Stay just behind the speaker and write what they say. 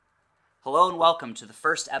Hello and welcome to the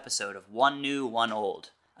first episode of One New, One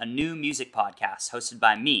Old, a new music podcast hosted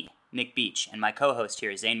by me, Nick Beach, and my co-host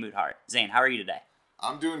here, Zane Moodhart. Zane, how are you today?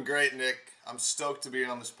 I'm doing great, Nick. I'm stoked to be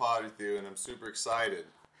on this pod with you, and I'm super excited.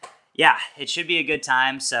 Yeah, it should be a good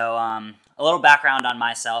time. So, a little background on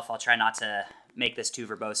myself. I'll try not to make this too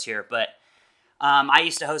verbose here, but I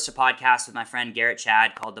used to host a podcast with my friend Garrett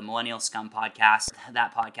Chad called the Millennial Scum Podcast.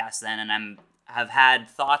 That podcast then, and have had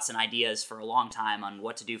thoughts and ideas for a long time on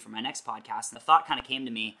what to do for my next podcast. And the thought kind of came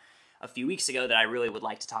to me a few weeks ago that I really would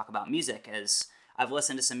like to talk about music, as I've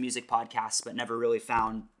listened to some music podcasts, but never really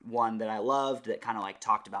found one that I loved that kind of like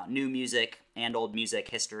talked about new music and old music,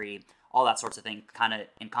 history, all that sorts of thing kind of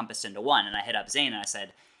encompassed into one. And I hit up Zane and I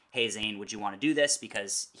said, hey Zane, would you want to do this?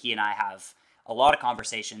 Because he and I have a lot of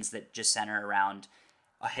conversations that just center around,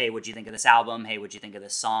 hey, what'd you think of this album? Hey, what'd you think of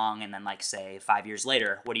this song? And then like say 5 years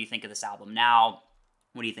later, what do you think of this album now?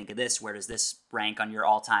 What do you think of this? Where does this rank on your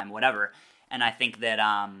all-time whatever? And I think that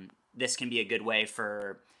this can be a good way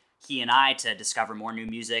for he and I to discover more new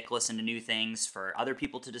music, listen to new things, for other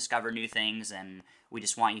people to discover new things, and we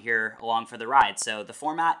just want you here along for the ride. So the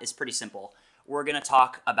format is pretty simple. We're going to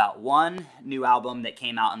talk about one new album that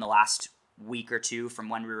came out in the last week or two from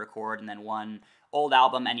when we record, and then one old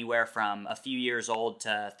album anywhere from a few years old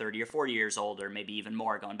to 30 or 40 years old, or maybe even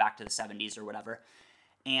more, going back to the 70s or whatever.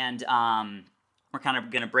 And we're kind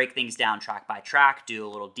of going to break things down track by track, do a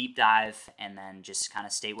little deep dive, and then just kind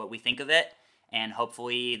of state what we think of it. And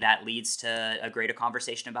hopefully that leads to a greater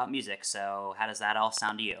conversation about music. So how does that all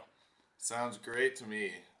sound to you? Sounds great to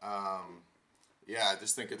me. I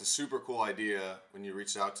just think it's a super cool idea when you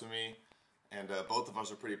reached out to me. And both of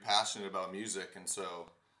us are pretty passionate about music. And so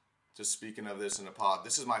just speaking of this in a pod,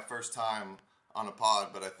 this is my first time on a pod,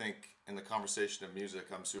 but I think in the conversation of music,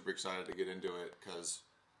 I'm super excited to get into it because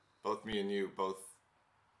both me and you both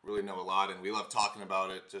really know a lot, and we love talking about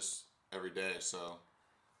it just every day. So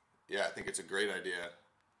yeah, I think it's a great idea.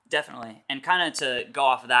 Definitely. And kind of to go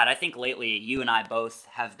off of that, I think lately you and I both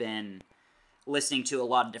have been listening to a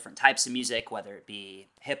lot of different types of music, whether it be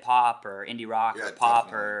hip hop or indie rock or pop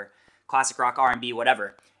definitely. Or classic rock, R&B,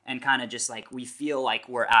 whatever. And kind of just like we feel like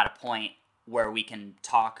we're at a point where we can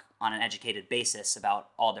talk on an educated basis about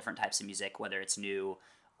all different types of music, whether it's new,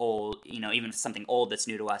 old, even if it's something old that's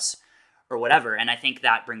new to us or whatever. And I think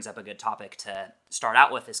that brings up a good topic to start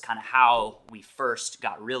out with, is kind of how we first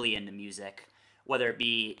got really into music, whether it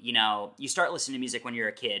be, you start listening to music when you're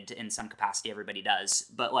a kid in some capacity, everybody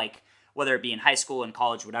does, but like whether it be in high school and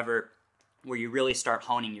college, whatever, where you really start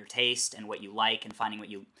honing your taste and what you like and finding what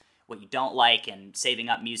you don't like and saving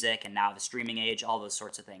up music, and now the streaming age, all those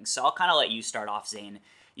sorts of things. So I'll kind of let you start off, Zane.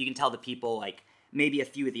 You can tell the people like maybe a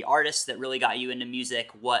few of the artists that really got you into music,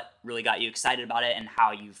 what really got you excited about it, and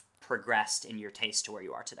how you've progressed in your taste to where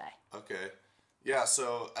you are today. Okay. Yeah,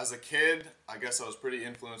 so as a kid, I guess I was pretty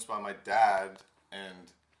influenced by my dad,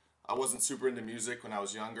 and I wasn't super into music when I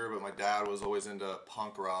was younger, but my dad was always into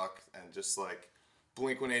punk rock and just like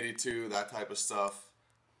Blink-182, that type of stuff,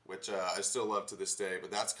 which I still love to this day.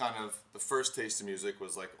 But that's kind of the first taste of music,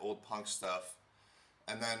 was like old punk stuff.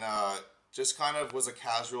 And then just kind of was a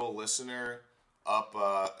casual listener up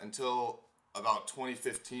until about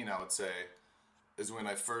 2015, I would say, is when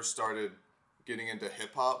I first started getting into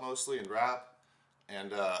hip-hop mostly and rap.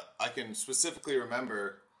 And I can specifically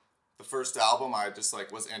remember the first album I just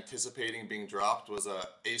like was anticipating being dropped was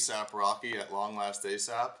A$AP Rocky at Long Last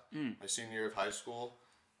A$AP, my senior year of high school.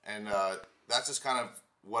 And that's just kind of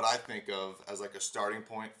what I think of as like a starting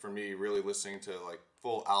point for me really listening to like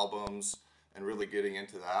full albums and really getting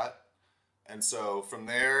into that. And so from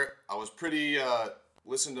there, I was pretty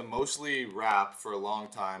listened to mostly rap for a long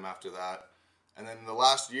time after that. And then the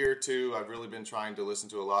last year or two, I've really been trying to listen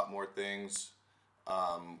to a lot more things,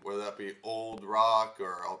 whether that be old rock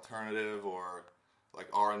or alternative or like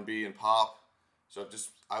R&B and pop. So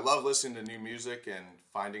I love listening to new music and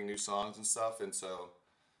finding new songs and stuff. And so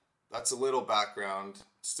that's a little background.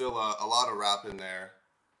 Still a lot of rap in there,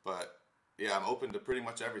 but yeah, I'm open to pretty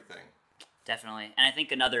much everything. Definitely. And I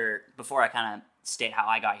think before I kind of state how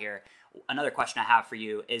I got here, another question I have for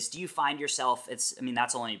you is, do you find yourself,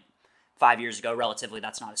 that's only 5 years ago, relatively,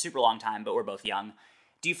 that's not a super long time, but we're both young.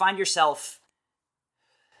 Do you find yourself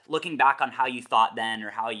looking back on how you thought then,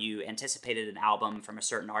 or how you anticipated an album from a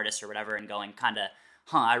certain artist or whatever, and going kind of,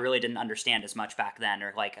 I really didn't understand as much back then,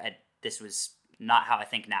 or like, this was not how I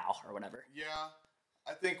think now, or whatever? Yeah,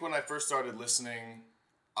 I think when I first started listening,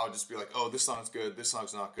 I would just be like, oh, this song's good, this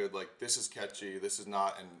song's not good, like, this is catchy, this is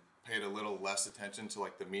not, and paid a little less attention to,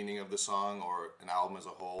 like, the meaning of the song or an album as a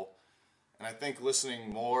whole. And I think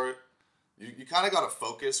listening more, you kind of got to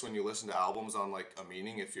focus when you listen to albums on, like, a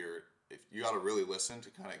meaning if you're if you got to really listen to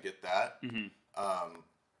kind of get that. Mm-hmm.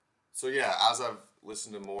 So yeah, as I've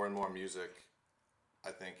listened to more and more music,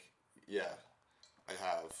 I think, yeah, I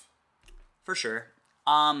have. For sure.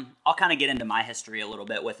 I'll kind of get into my history a little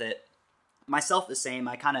bit with it. Myself, the same.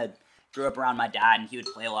 I kind of grew up around my dad, and he would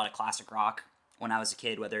play a lot of classic rock when I was a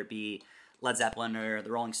kid, whether it be Led Zeppelin or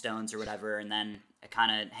the Rolling Stones or whatever. And then I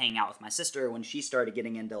kind of hang out with my sister when she started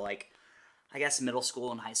getting into, like, I guess middle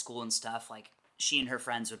school and high school and stuff. Like, she and her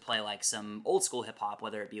friends would play like some old school hip hop,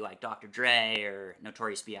 whether it be like Dr. Dre or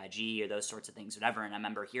Notorious B.I.G. or those sorts of things, whatever. And I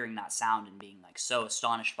remember hearing that sound and being like so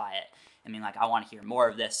astonished by it. I mean, like, I want to hear more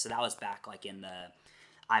of this. So that was back like in the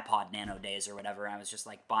iPod Nano days or whatever. And I was just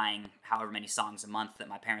like buying however many songs a month that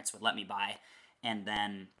my parents would let me buy. And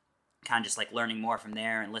then kind of just like learning more from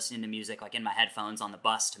there and listening to music like in my headphones on the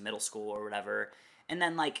bus to middle school or whatever. And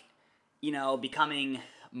then like, you know, becoming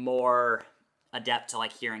more adept to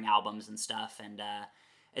like hearing albums and stuff. And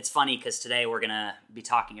it's funny because today we're gonna be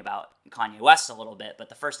talking about Kanye West a little bit, but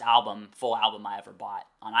the first full album I ever bought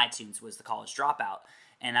on iTunes was The College Dropout,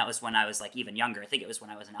 and that was when I was like even younger. I think it was when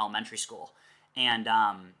I was in elementary school. And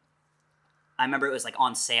I remember it was like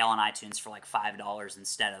on sale on iTunes for like $5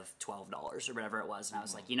 instead of $12 or whatever it was, and I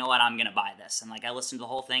was like, you know what, I'm gonna buy this. And like I listened to the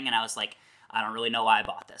whole thing, and I was like, I don't really know why I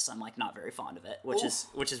bought this. I'm like not very fond of it, which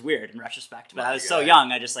is weird in retrospect. But I was so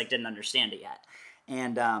young, I just like didn't understand it yet.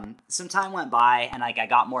 And some time went by, and like I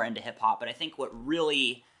got more into hip hop. But I think what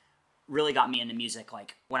really, really got me into music,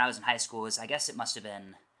 like when I was in high school, was I guess it must have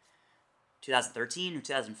been 2013 or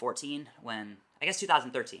 2014 when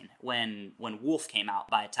 2013 when Wolf came out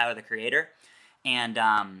by Tyler the Creator. And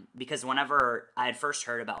because whenever I had first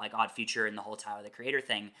heard about like Odd Future and the whole Tyler the Creator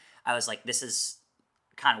thing, I was like, this is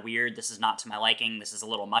kind of weird. This is not to my liking. This is a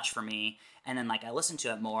little much for me. And then like I listened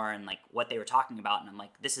to it more and like what they were talking about, and I'm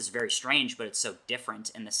like, this is very strange, but it's so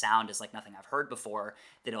different, and the sound is like nothing I've heard before,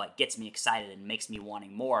 that it like gets me excited and makes me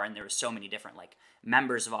wanting more. And there were so many different like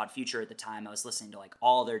members of Odd Future at the time. I was listening to like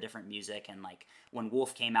all their different music, and like when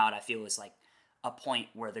Wolf came out, I feel it was like a point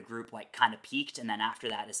where the group like kind of peaked, and then after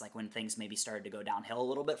that is like when things maybe started to go downhill a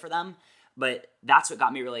little bit for them. But that's what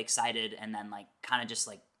got me really excited. And then like kind of just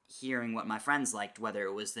like hearing what my friends liked, whether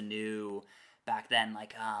it was the new back then,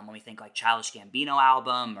 like when we think like Childish Gambino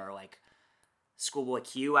album, or like Schoolboy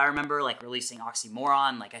Q, I remember like releasing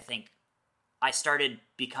Oxymoron. Like I think I started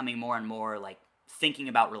becoming more and more like thinking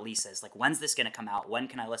about releases, like when's this going to come out, when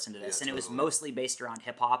can I listen to this. And it was mostly based around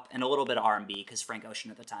hip hop and a little bit of R&B, because Frank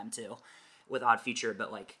Ocean at the time too with Odd Future.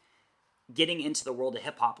 But like getting into the world of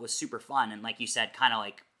hip hop was super fun. And like you said, kind of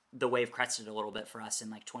like the wave crested a little bit for us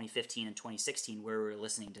in like 2015 and 2016, where we were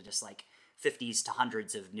listening to just like 50s to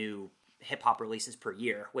hundreds of new hip hop releases per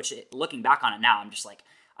year, which looking back on it now, I'm just like,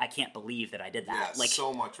 I can't believe that I did that. Yeah, like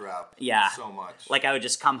so much rap. Yeah. So much. Like I would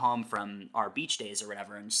just come home from our beach days or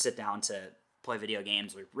whatever and sit down to play video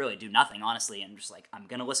games or really do nothing, honestly. And just like, I'm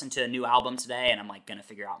going to listen to a new album today, and I'm like going to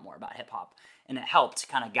figure out more about hip hop. And it helped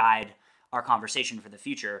kind of guide our conversation for the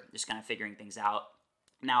future, just kind of figuring things out.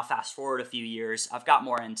 Now, fast forward a few years, I've got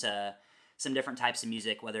more into some different types of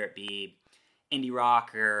music, whether it be indie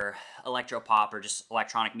rock or electropop or just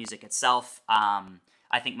electronic music itself.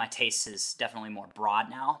 I think my taste is definitely more broad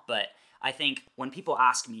now, but I think when people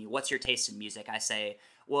ask me, what's your taste in music? I say,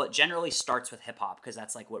 well, it generally starts with hip hop, because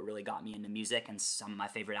that's like what really got me into music, and some of my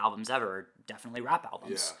favorite albums ever are definitely rap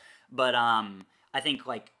albums. Yeah. But I think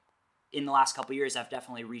like in the last couple years, I've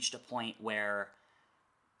definitely reached a point where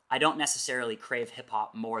I don't necessarily crave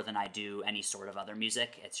hip-hop more than I do any sort of other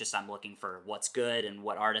music. It's just I'm looking for what's good and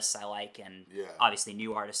what artists I like, and obviously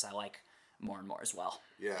new artists I like more and more as well.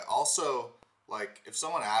 Yeah, also, like, if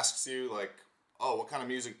someone asks you, like, oh, what kind of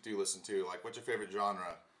music do you listen to? Like, what's your favorite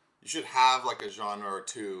genre? You should have, like, a genre or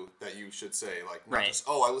two that you should say. Like, not just,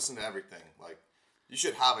 oh, I listen to everything. Like, you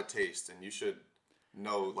should have a taste, and you should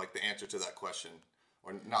know, like, the answer to that question.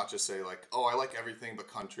 Or not just say, like, oh, I like everything but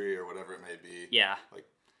country or whatever it may be. Yeah. Like,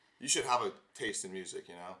 you should have a taste in music,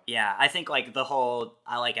 you know? Yeah, I think like the whole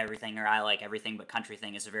I like everything or I like everything but country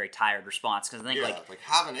thing is a very tired response, because I think like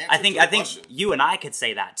have an answer. I think question. you and I could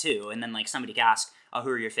say that too, and then like somebody could ask, oh,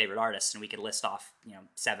 who are your favorite artists, and we could list off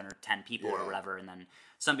 7 or 10 people or whatever, and then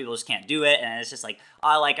some people just can't do it, and it's just like, oh,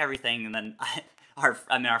 I like everything, and then our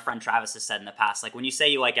friend Travis has said in the past, like when you say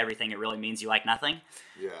you like everything, it really means you like nothing.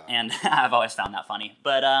 Yeah. And I've always found that funny,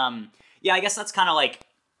 but yeah, I guess that's kind of like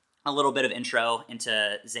a little bit of intro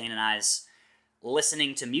into Zane and I's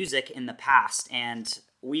listening to music in the past. And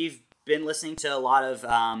we've been listening to a lot of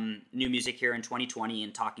new music here in 2020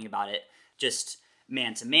 and talking about it just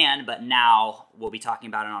man to man, but now we'll be talking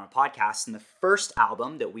about it on a podcast. And the first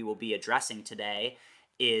album that we will be addressing today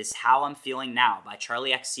is How I'm Feeling Now by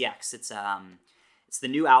Charli XCX. It's the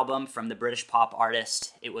new album from the British pop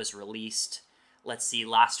artist. It was released, let's see,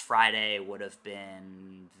 last Friday would have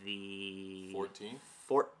been the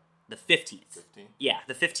 14th? The 15th. 15th? Yeah,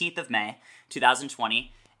 the 15th of May,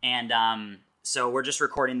 2020. And so we're just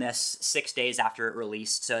recording this 6 days after it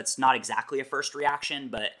released. So it's not exactly a first reaction,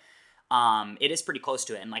 but it is pretty close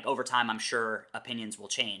to it. And like over time, I'm sure opinions will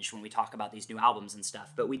change when we talk about these new albums and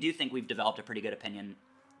stuff. But we do think we've developed a pretty good opinion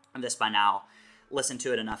of this by now. Listened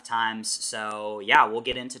to it enough times. So yeah, we'll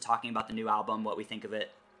get into talking about the new album, what we think of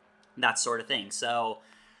it, that sort of thing. So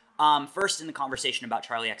first in the conversation about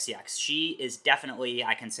Charli XCX, she is definitely,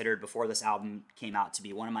 I considered before this album came out, to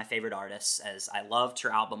be one of my favorite artists, as I loved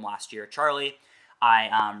her album last year, Charli.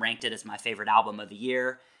 I ranked it as my favorite album of the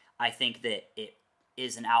year. I think that it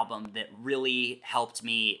is an album that really helped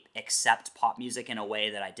me accept pop music in a way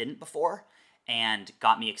that I didn't before, and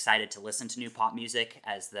got me excited to listen to new pop music,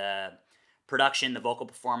 as the production, the vocal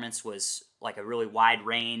performance was like a really wide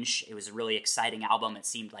range. It was a really exciting album. It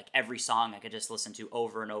seemed like every song I could just listen to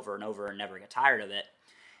over and over and over and never get tired of it.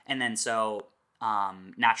 And then so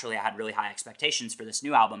naturally I had really high expectations for this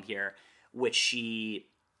new album here, which she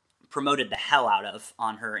promoted the hell out of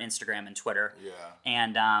on her Instagram and Twitter. Yeah.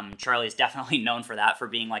 And Charli is definitely known for that, for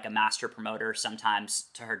being like a master promoter, sometimes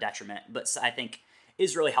to her detriment. But I think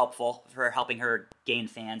is really helpful for helping her gain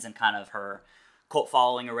fans and kind of her cult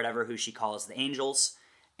following or whatever, who she calls the Angels.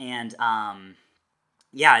 And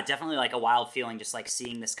yeah, definitely like a wild feeling just like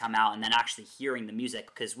seeing this come out and then actually hearing the music,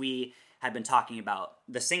 because we had been talking about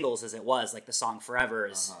the singles as it was, like the song Forever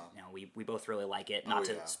is, you know, we both really like it, not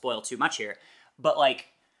to spoil too much here, but like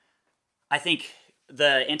I think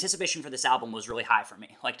the anticipation for this album was really high for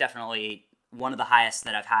me, like definitely one of the highest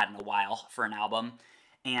that I've had in a while for an album.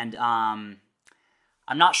 And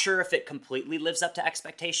I'm not sure if it completely lives up to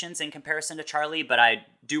expectations in comparison to Charli, but I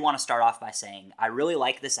do want to start off by saying I really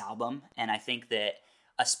like this album, and I think that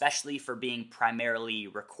especially for being primarily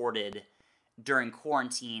recorded during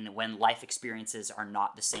quarantine when life experiences are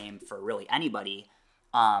not the same for really anybody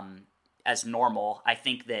as normal, I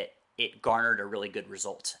think that it garnered a really good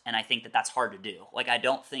result, and I think that that's hard to do. Like, I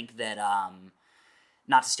don't think that,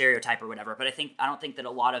 not to stereotype or whatever, but I don't think that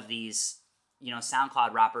a lot of these, you know,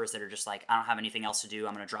 SoundCloud rappers that are just like, I don't have anything else to do,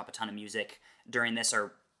 I'm going to drop a ton of music during this,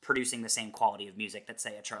 are producing the same quality of music that,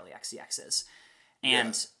 say, a Charli XCX is.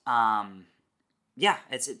 And, yeah,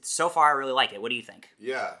 it's so far I really like it. What do you think?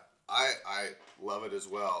 Yeah, I love it as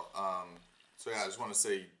well. So yeah, I just want to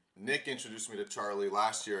say, Nick introduced me to Charli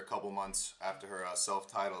last year, a couple months after her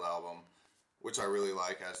self-titled album, which I really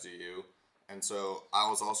like, as do you. And so I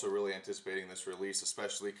was also really anticipating this release,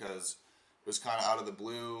 especially because it was kind of out of the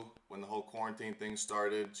blue when the whole quarantine thing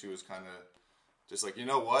started. She was kind of just like, you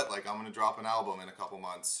know what, like, I'm going to drop an album in a couple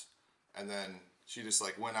months. And then she just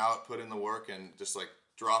like went out, put in the work, and just like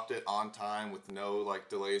dropped it on time with no like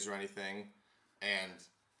delays or anything. And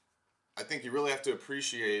I think you really have to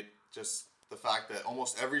appreciate just the fact that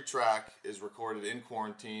almost every track is recorded in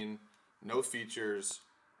quarantine, no features,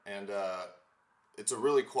 and it's a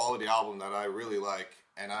really quality album that I really like.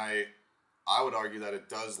 And I would argue that it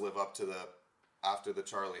does live up to the after the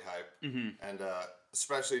Charli hype, and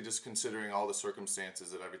especially just considering all the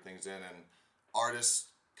circumstances that everything's in, and artists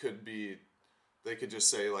could just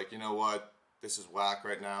say like, you know what, this is whack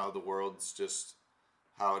right now, the world's just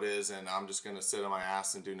how it is, and I'm just gonna sit on my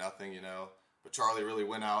ass and do nothing, you know. But Charli really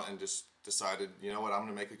went out and just decided, you know what, I'm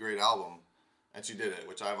gonna make a great album, and she did it,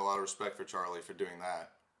 which I have a lot of respect for Charli for doing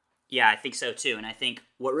that. Yeah, I think so too, and I think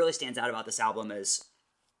what really stands out about this album is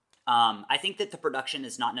I think that the production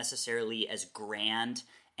is not necessarily as grand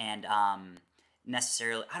and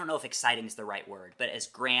necessarily, I don't know if exciting is the right word, but as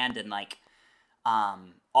grand and like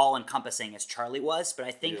all-encompassing as Charli was. But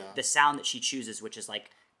I think the sound that she chooses, which is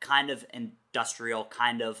like kind of industrial,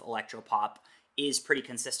 kind of electropop, is pretty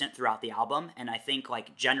consistent throughout the album. And I think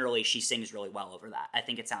like generally she sings really well over that. I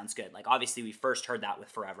think it sounds good. Like obviously we first heard that with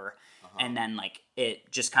Forever, and then like it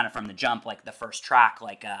just kind of from the jump, like the first track,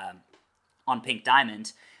 like on Pink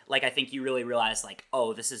Diamond, like I think you really realize like,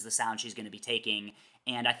 oh, this is the sound she's going to be taking.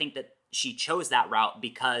 And I think that she chose that route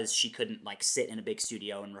because she couldn't like sit in a big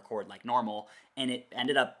studio and record like normal, and it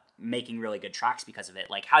ended up making really good tracks because of it.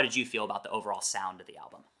 Like, how did you feel about the overall sound of the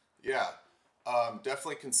album? Yeah,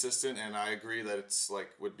 definitely consistent, and I agree that it's like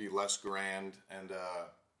would be less grand, and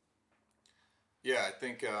yeah, I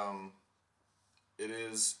think it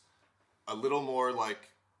is a little more like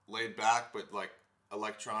laid back, but like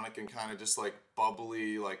electronic and kind of just like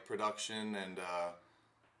bubbly like production and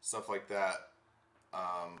stuff like that.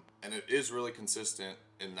 And it is really consistent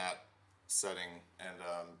in that setting, and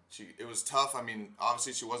it was tough. I mean,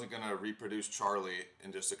 obviously she wasn't going to reproduce Charli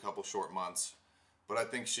in just a couple short months, but I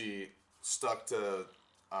think she stuck to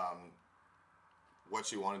what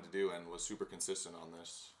she wanted to do and was super consistent on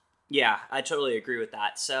this. Yeah, I totally agree with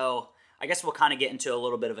that. So I guess we'll kind of get into a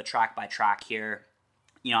little bit of a track by track here.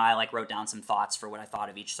 You know, I like wrote down some thoughts for what I thought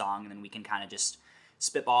of each song, and then we can kind of just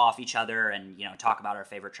spitball off each other and, you know, talk about our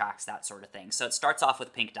favorite tracks, that sort of thing. So it starts off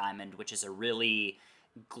with Pink Diamond, which is a really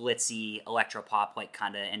glitzy electropop, like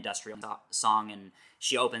kind of industrial song, and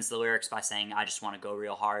she opens the lyrics by saying, I just want to go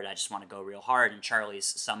real hard, I just want to go real hard. And Charlie's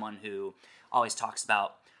someone who always talks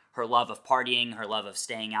about her love of partying, her love of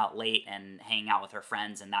staying out late and hanging out with her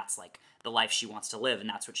friends, and that's like the life she wants to live, and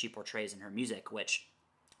that's what she portrays in her music, which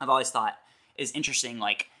I've always thought is interesting.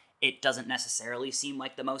 Like, it doesn't necessarily seem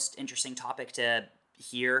like the most interesting topic to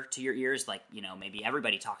hear to your ears. Like, you know, maybe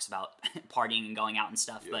everybody talks about partying and going out and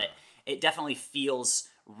stuff, but it definitely feels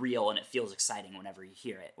real and it feels exciting whenever you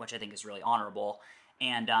hear it, which I think is really honorable.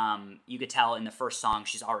 And you could tell in the first song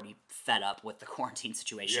she's already fed up with the quarantine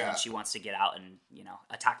situation and she wants to get out and, you know,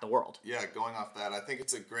 attack the world. Yeah, going off that, I think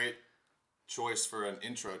it's a great choice for an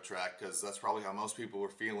intro track because that's probably how most people were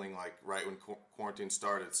feeling like right when quarantine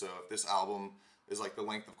started. So if this album is like the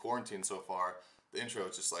length of quarantine so far, the intro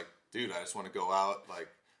is just like, dude, I just want to go out, like,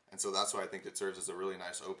 and so that's why I think it serves as a really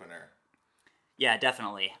nice opener. Yeah,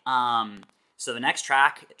 definitely. So the next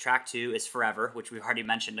track, track 2, is Forever, which we've already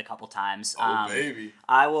mentioned a couple times. Baby.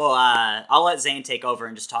 I'll let Zane take over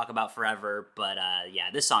and just talk about Forever, but yeah,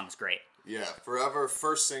 this song is great. Yeah, Forever,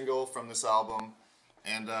 first single from this album,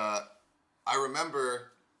 and I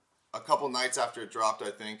remember a couple nights after it dropped, I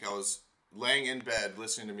think, I was laying in bed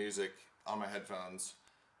listening to music on my headphones,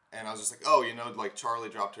 and I was just like, oh, you know, like Charlie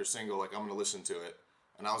dropped her single, like I'm going to listen to it.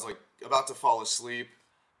 And I was like about to fall asleep,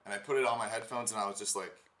 and I put it on my headphones, and I was just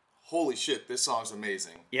like, holy shit, this song's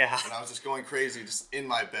amazing. Yeah. And I was just going crazy just in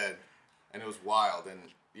my bed, and it was wild. And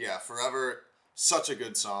yeah, Forever, such a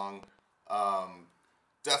good song.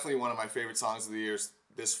 Definitely one of my favorite songs of the year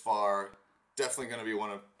this far. Definitely going to be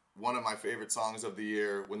one of my favorite songs of the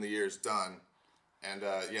year when the year's done. And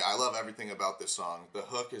yeah, I love everything about this song. The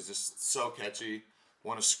hook is just so catchy.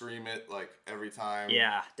 Want to scream it like every time.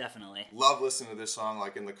 Yeah, definitely. Love listening to this song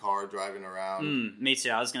like in the car driving around. Me too.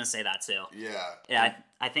 I was gonna say that too. Yeah. Yeah,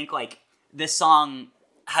 I think like this song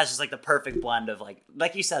has just like the perfect blend of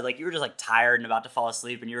like you said, like you were just like tired and about to fall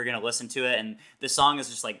asleep and you were gonna listen to it, and the song is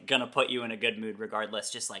just like gonna put you in a good mood regardless.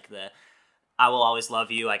 Just like the I will always love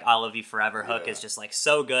you, like I'll love you forever hook is just like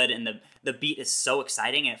so good, and the beat is so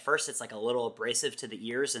exciting. And at first it's like a little abrasive to the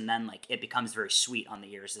ears, and then like it becomes very sweet on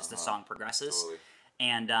the ears as the song progresses. Totally.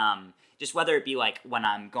 And just whether it be like when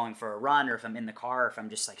I'm going for a run or if I'm in the car or if I'm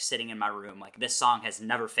just like sitting in my room, like this song has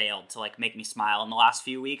never failed to like make me smile in the last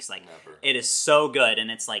few weeks. Like Never. It is so good, and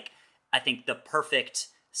it's like I think the perfect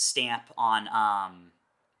stamp on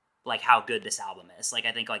like how good this album is. Like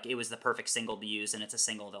I think like it was the perfect single to use, and it's a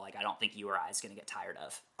single that like I don't think you or I is gonna get tired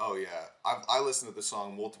of. Oh yeah, I listened to this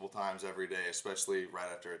song multiple times every day, especially right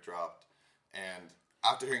after it dropped. And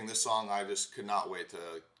after hearing this song, I just could not wait to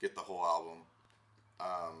get the whole album.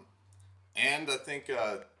 And I think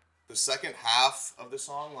the second half of the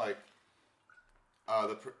song, like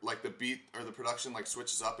the beat or the production like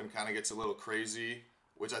switches up and kind of gets a little crazy,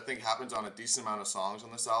 which I think happens on a decent amount of songs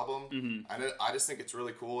on this album. Mm-hmm. And I just think it's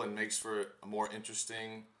really cool and makes for a more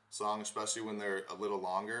interesting song, especially when they're a little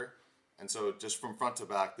longer. And so just from front to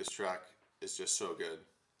back, this track is just so good.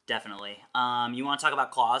 Definitely. You want to talk about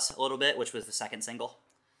Claws a little bit, which was the second single?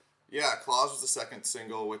 Yeah, Claws was the second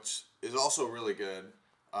single, which is also really good.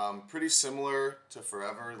 Pretty similar to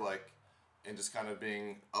Forever, like, and just kind of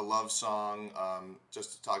being a love song,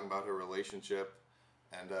 just talking about her relationship.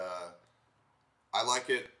 And I like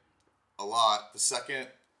it a lot. The second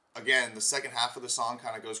half of the song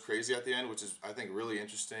kind of goes crazy at the end, which is, I think, really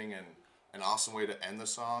interesting and an awesome way to end the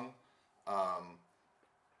song.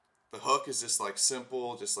 The hook is just like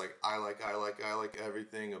simple, just like I like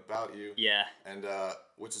everything about you. Yeah. And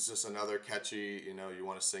which is just another catchy, you know, you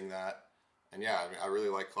want to sing that. And yeah, I mean, I really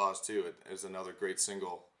like Claws too. It is another great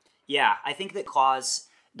single. Yeah, I think that Claws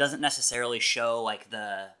doesn't necessarily show like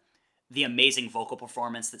the amazing vocal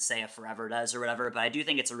performance that say a Forever does or whatever, but I do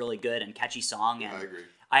think it's a really good and catchy song. And I agree.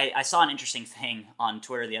 I saw an interesting thing on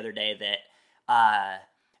Twitter the other day that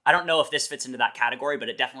I don't know if this fits into that category, but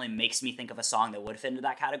it definitely makes me think of a song that would fit into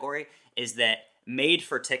that category, is that made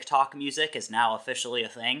for TikTok music is now officially a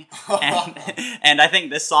thing. And I think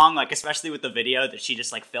this song, like especially with the video that she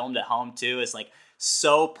just like filmed at home too, is like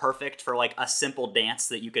so perfect for like a simple dance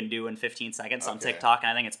that you can do in 15 seconds on TikTok.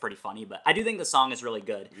 And I think it's pretty funny, but I do think the song is really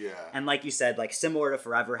good. Yeah. And like you said, like similar to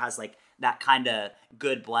Forever, has like that kind of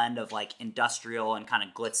good blend of like industrial and kind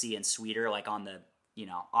of glitzy and sweeter, like on the, you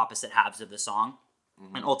know, opposite halves of the song.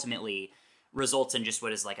 Mm-hmm. And ultimately results in just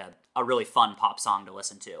what is like a really fun pop song to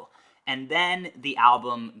listen to. And then the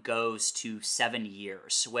album goes to 7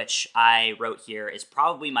 Years, which I wrote here is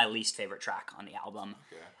probably my least favorite track on the album.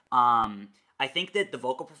 Okay. I think that the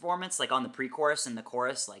vocal performance, like on the pre-chorus and the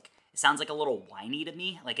chorus, like it sounds like a little whiny to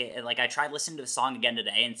me. Like I tried listening to the song again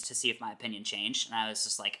today and to see if my opinion changed, and I was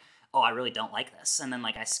just like, oh, I really don't like this. And then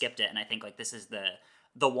like I skipped it, and I think like this is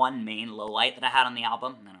the one main low light that I had on the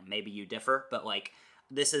album. I don't know, maybe you differ, but like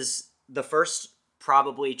this is the first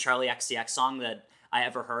probably Charlie XCX song that I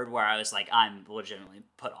ever heard where I was like, I'm legitimately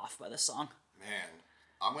put off by this song. Man,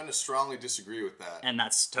 I'm going to strongly disagree with that. And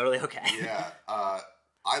that's totally okay. Yeah,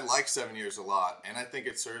 I like 7 Years a lot, and I think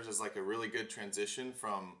it serves as like a really good transition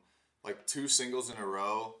from like 2 singles in a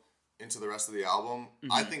row into the rest of the album.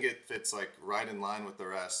 Mm-hmm. I think it fits like right in line with the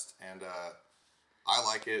rest, and I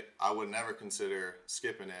like it. I would never consider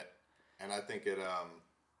skipping it, and I think it,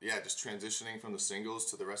 just transitioning from the singles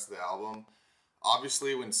to the rest of the album.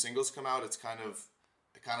 Obviously, when singles come out, it kind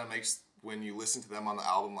of makes, when you listen to them on the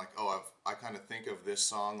album, like, oh, I kind of think of this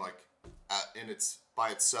song like by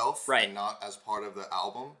itself, right, and not as part of the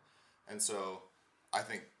album. And so I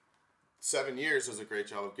think 7 Years does a great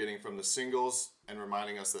job of getting from the singles and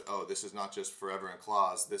reminding us that, oh, this is not just Forever and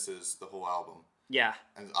Claws, this is the whole album. Yeah.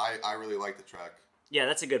 And I really like the track. Yeah,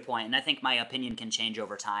 that's a good point. And I think my opinion can change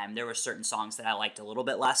over time. There were certain songs that I liked a little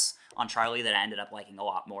bit less on Charlie that I ended up liking a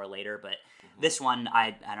lot more later. But this one,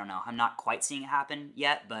 I don't know. I'm not quite seeing it happen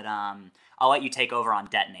yet. But I'll let you take over on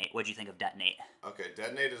Detonate. What'd you think of Detonate? Okay,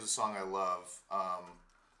 Detonate is a song I love.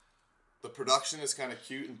 The production is kind of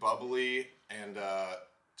cute and bubbly and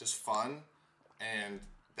just fun. And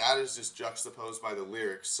that is just juxtaposed by the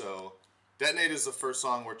lyrics. So Detonate is the first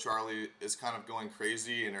song where Charlie is kind of going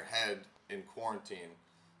crazy in her head in quarantine.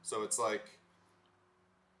 So it's like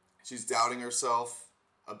she's doubting herself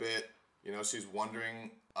a bit. You know, she's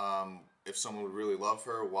wondering if someone would really love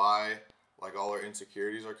her, why like all her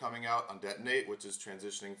insecurities are coming out on Detonate, which is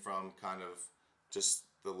transitioning from kind of just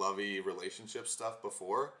the lovey relationship stuff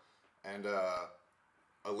before. And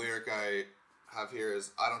a lyric I have here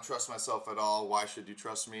is, I don't trust myself at all, why should you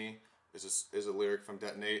trust me, is a lyric from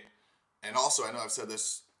Detonate. And also, I know I've said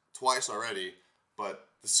this twice already, but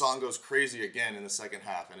the song goes crazy again in the second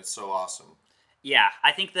half, and it's so awesome. Yeah,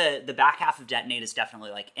 I think the back half of Detonate is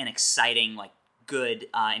definitely like an exciting, like good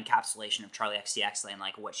encapsulation of Charli XCX and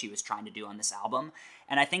like what she was trying to do on this album.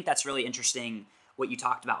 And I think that's really interesting what you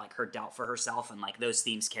talked about, like her doubt for herself, and like those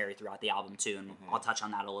themes carry throughout the album too. And I'll touch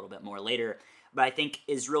on that a little bit more later. But I think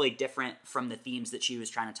is really different from the themes that she was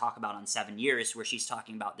trying to talk about on 7 Years, where she's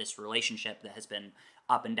talking about this relationship that has been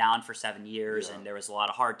up and down for 7 years, and there was a lot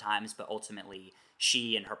of hard times, but ultimately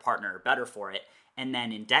she and her partner are better for it. And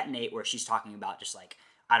then in Detonate, where she's talking about just like,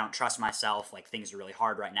 I don't trust myself, like things are really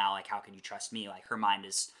hard right now, like how can you trust me? Like her mind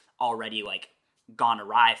is already like gone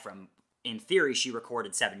awry from, in theory, she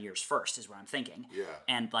recorded 7 Years first, is what I'm thinking. Yeah.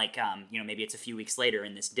 And like, maybe it's a few weeks later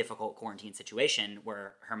in this difficult quarantine situation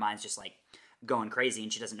where her mind's just like going crazy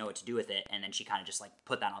and she doesn't know what to do with it. And then she kind of just like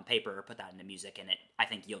put that on paper or put that into music, and it, I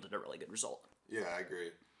think, yielded a really good result. Yeah, I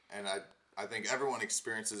agree. And I think everyone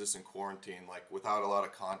experiences this in quarantine, like without a lot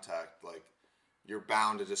of contact, like you're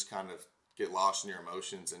bound to just kind of get lost in your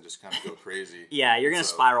emotions and just kind of go crazy. Yeah, you're going to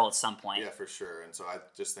spiral at some point. Yeah, for sure. And so I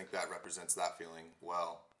just think that represents that feeling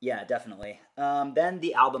well. Yeah, definitely. Then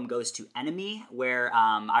the album goes to Enemy, where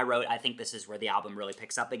I wrote, I think this is where the album really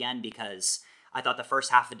picks up again, because I thought the first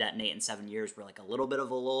half of Detonate and 7 Years were like a little bit of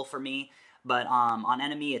a lull for me. But on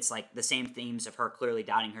Enemy, it's like the same themes of her clearly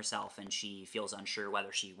doubting herself, and she feels unsure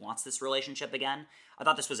whether she wants this relationship again. I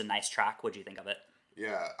thought this was a nice track. What'd you think of it?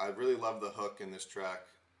 Yeah, I really love the hook in this track.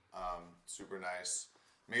 Super nice.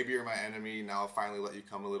 Maybe you're my enemy, now I'll finally let you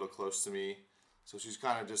come a little close to me. So she's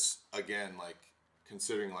kind of just, again, like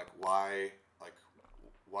considering like why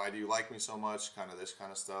do you like me so much, kind of this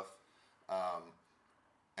kind of stuff.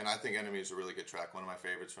 And I think Enemy is a really good track, one of my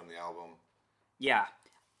favorites from the album. Yeah.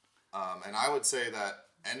 And I would say that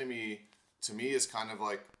Enemy, to me, is kind of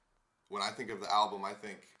like, when I think of the album, I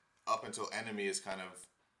think up until Enemy is kind of,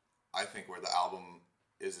 I think, where the album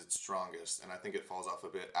is its strongest. And I think it falls off a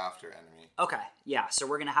bit after Enemy. Okay, yeah, so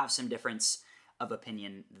we're going to have some difference of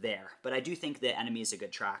opinion there. But I do think that Enemy is a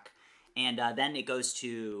good track. And then it goes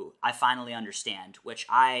to I Finally Understand, which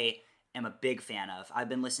I am a big fan of. I've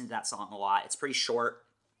been listening to that song a lot. It's pretty short.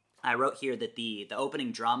 I wrote here that the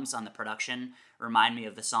opening drums on the production remind me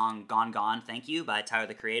of the song Gone Gone Thank You by Tyler,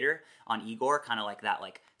 the Creator on Igor, kind of like that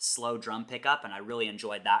like slow drum pickup, and I really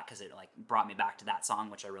enjoyed that because it like brought me back to that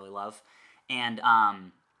song, which I really love. And I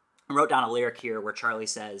wrote down a lyric here where Charlie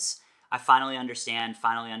says, I finally understand.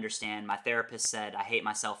 My therapist said, I hate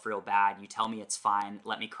myself real bad. You tell me it's fine.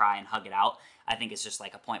 Let me cry and hug it out. I think it's just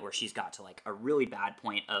like a point where she's got to like a really bad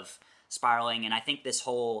point of spiraling. And I think this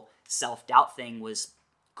whole self-doubt thing was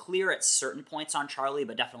clear at certain points on Charlie,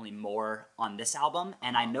 but definitely more on this album.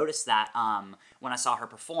 And I noticed that when I saw her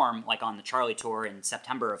perform, like on the Charlie tour in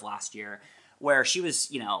September of last year, where she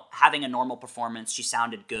was, having a normal performance. She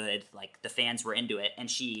sounded good. Like, the fans were into it. And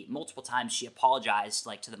she, multiple times, she apologized,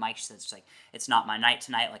 like, to the mic. She said, it's not my night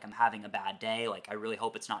tonight. Like, I'm having a bad day. Like, I really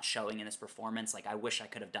hope it's not showing in this performance. Like, I wish I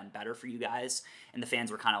could have done better for you guys. And the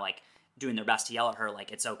fans were kind of, like, doing their best to yell at her,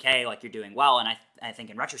 like, it's okay. Like, you're doing well. And I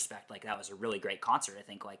think in retrospect, like, that was a really great concert. I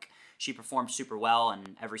think, like, she performed super well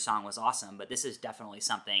and every song was awesome. But this is definitely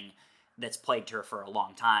something that's plagued her for a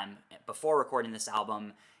long time. Before recording this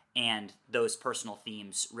album, and those personal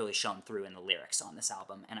themes really shone through in the lyrics on this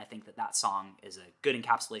album. And I think that song is a good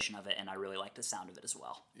encapsulation of it, and I really like the sound of it as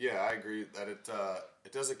well. Yeah, I agree that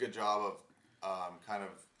it does a good job of kind of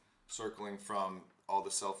circling from all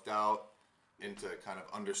the self-doubt into kind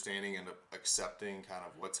of understanding and accepting kind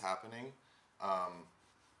of what's happening.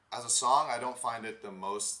 As a song, I don't find it the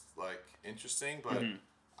most, like, interesting, but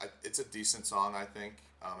it's a decent song, I think.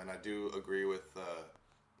 And I do agree with,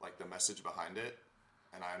 the message behind it.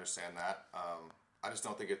 And I understand that. I just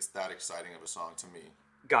don't think it's that exciting of a song to me.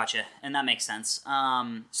 Gotcha, and that makes sense.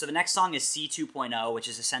 So the next song is C2.0, which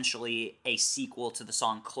is essentially a sequel to the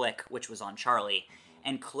song Click, which was on Charlie.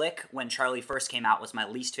 And Click, when Charlie first came out, was my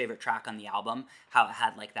least favorite track on the album. How it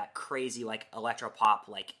had like that crazy like electropop,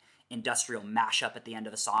 like industrial mashup at the end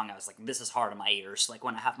of the song. I was like, this is hard on my ears, like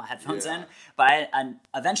when I have my headphones in. But I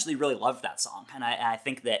eventually really loved that song. And I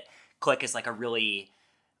think that Click is like a really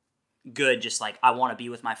good, just like, I want to be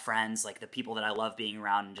with my friends, like the people that I love being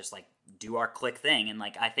around, and just like do our Click thing. And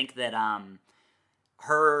like, I think that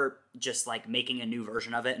her just like making a new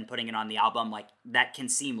version of it and putting it on the album, like that can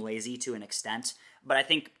seem lazy to an extent, but I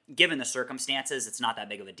think given the circumstances, it's not that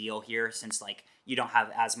big of a deal here, since like you don't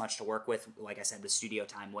have as much to work with, like I said, with studio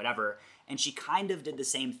time, whatever. And she kind of did the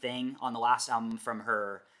same thing on the last album from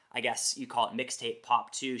her, I guess you call it mixtape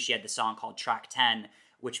Pop 2. She had the song called Track 10,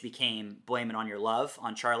 which became Blame It On Your Love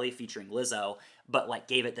on Charlie featuring Lizzo, but like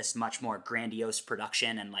gave it this much more grandiose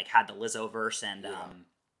production and like had the Lizzo verse and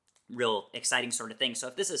real exciting sort of thing. So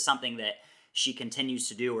if this is something that she continues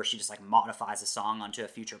to do, or she just like modifies a song onto a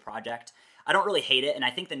future project, I don't really hate it. And I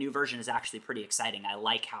think the new version is actually pretty exciting. I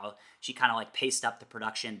like how she kind of like paced up the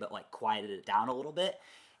production, but like quieted it down a little bit.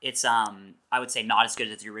 It's, I would say not as good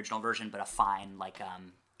as the original version, but a fine like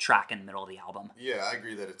track in the middle of the album. Yeah, I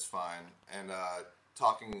agree that it's fine. And,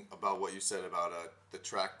 talking about what you said about the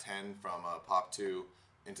track 10 from Pop 2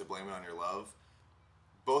 into Blame It On Your Love,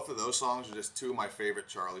 both of those songs are just two of my favorite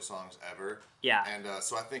Charlie songs ever. Yeah. And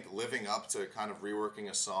so I think living up to kind of reworking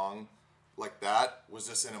a song like that was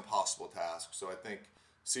just an impossible task. So I think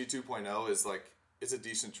C2.0 is like, it's a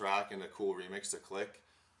decent track and a cool remix to Click,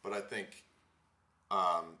 but I think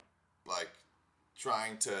like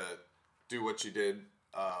trying to do what you did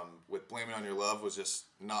with Blame It On Your Love was just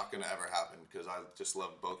not going to ever happen, because I just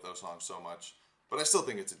love both those songs so much. But I still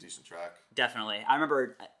think it's a decent track. Definitely. I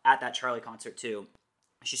remember at that Charlie concert too,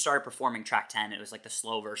 she started performing track 10. It was like the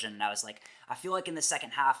slow version. And I was like, I feel like in the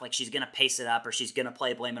second half, like she's going to pace it up, or she's going to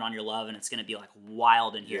play Blame It On Your Love, and it's going to be like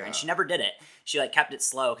wild in here. Yeah. And she never did it. She like kept it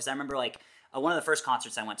slow. Because I remember like one of the first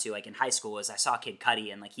concerts I went to like in high school was I saw Kid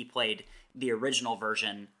Cudi, and like he played the original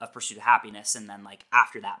version of Pursuit of Happiness, and then like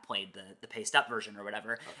after that played the paced up version or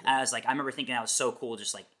whatever. Okay. And I was like, I remember thinking that was so cool,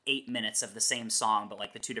 just like 8 minutes of the same song, but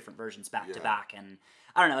like the two different versions back to back. And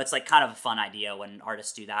I don't know, it's like kind of a fun idea when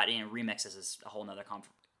artists do that. Remixes is a whole nother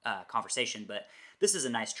conversation, but this is a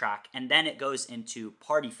nice track. And then it goes into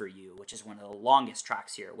Party For You, which is one of the longest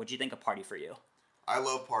tracks here. What'd you think of Party For You? I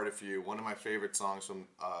love Party For You, one of my favorite songs from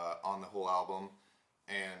on the whole album,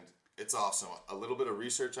 and it's awesome. A little bit of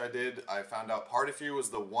research I did, I found out Party For You was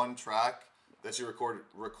the one track that she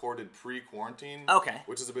recorded pre-quarantine. Okay.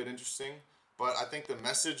 Which is a bit interesting. But I think the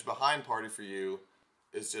message behind Party For You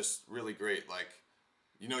is just really great. Like,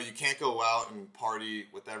 you know, you can't go out and party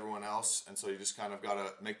with everyone else, and so you just kind of got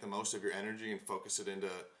to make the most of your energy and focus it into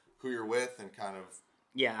who you're with and kind of...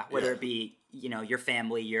 Yeah, whether it be, you know, your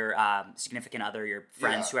family, your significant other, your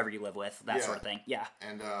friends, whoever you live with, that sort of thing. Yeah.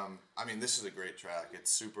 And, I mean, this is a great track.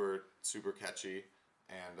 It's super, super catchy.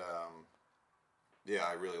 And, yeah,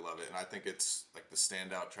 I really love it. And I think it's, like, the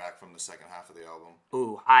standout track from the second half of the album.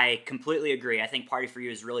 Ooh, I completely agree. I think Party For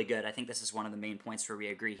You is really good. I think this is one of the main points where we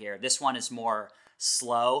agree here. This one is more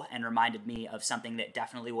slow and reminded me of something that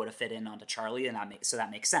definitely would have fit in onto Charlie, and that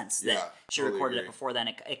makes sense. That she totally recorded it before then.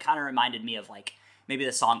 It kind of reminded me of, like, maybe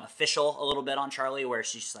the song Official a little bit on Charlie, where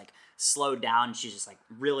she's just like slowed down. She's just like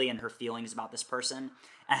really in her feelings about this person.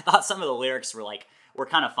 And I thought some of the lyrics were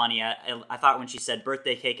kind of funny. I thought when she said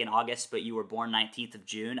birthday cake in August, but you were born 19th of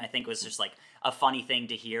June, I think was just like a funny thing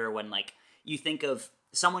to hear when like you think of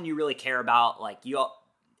someone you really care about, like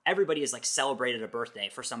everybody has like celebrated a birthday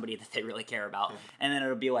for somebody that they really care about. And then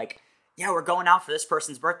it'll be like, yeah, we're going out for this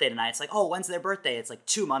person's birthday tonight. It's like, oh, when's their birthday? It's like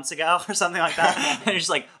 2 months ago or something like that. And you're just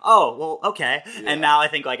like, oh, well, okay. Yeah. And now I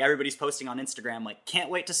think like everybody's posting on Instagram, like, can't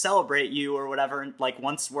wait to celebrate you or whatever. And like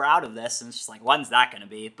once we're out of this, and it's just like, when's that going to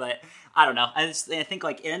be? But I don't know. I think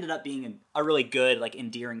like it ended up being a really good, like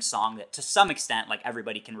endearing song that to some extent, like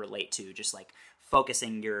everybody can relate to, just like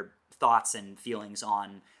focusing your thoughts and feelings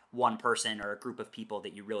on one person or a group of people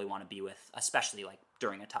that you really want to be with, especially like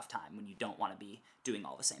during a tough time when you don't want to be doing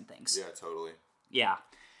all the same things. Yeah, totally. Yeah.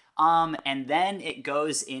 And then it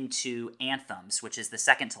goes into Anthems, which is the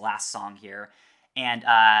second to last song here. And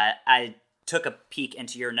I took a peek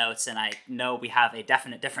into your notes, and I know we have a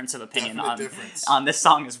definite difference of opinion on this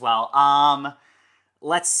song as well.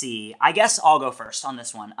 Let's see. I guess I'll go first on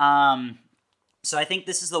this one. So I think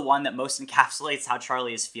this is the one that most encapsulates how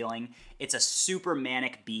Charlie is feeling. It's a super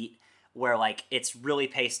manic beat where like it's really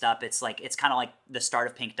paced up. It's kind of like the start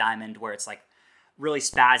of Pink Diamond, where it's like really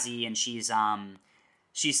spazzy, and she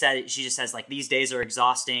just says like, these days are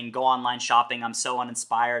exhausting. Go online shopping. I'm so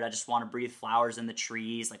uninspired. I just want to breathe flowers in the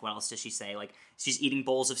trees. Like, what else does she say? Like, she's eating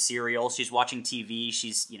bowls of cereal. She's watching TV.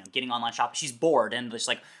 She's getting online shopping. She's bored, and just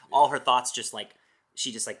like all her thoughts just like.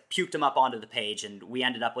 She just like puked them up onto the page, and we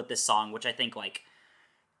ended up with this song, which I think like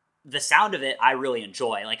the sound of it, I really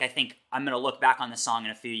enjoy. Like, I think I'm going to look back on this song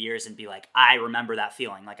in a few years and be like, I remember that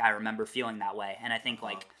feeling. Like, I remember feeling that way. And I think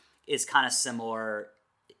like is kind of similar,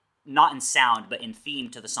 not in sound, but in theme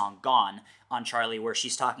to the song Gone on Charlie, where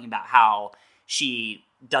she's talking about how she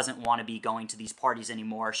doesn't want to be going to these parties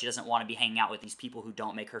anymore. She doesn't want to be hanging out with these people who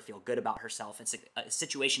don't make her feel good about herself. It's a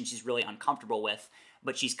situation she's really uncomfortable with,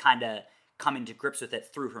 but she's kind of coming to grips with it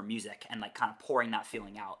through her music and like kind of pouring that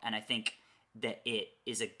feeling out. And I think that it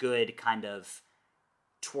is a good kind of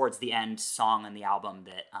towards the end song on the album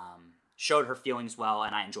that showed her feelings well,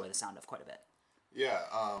 and I enjoy the sound of quite a bit. Yeah,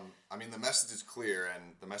 I mean, the message is clear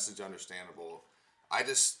and the message understandable.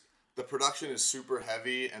 The production is super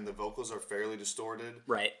heavy and the vocals are fairly distorted.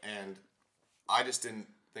 Right. And I just didn't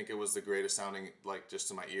think it was the greatest sounding, like, just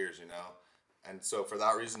to my ears, And so for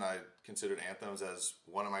that reason, I considered Anthems as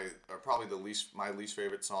one of probably my least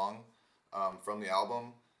favorite song from the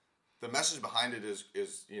album. The message behind it is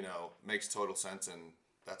makes total sense, and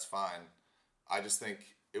that's fine. I just think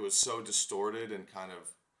it was so distorted and kind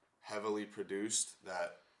of heavily produced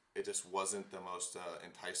that it just wasn't the most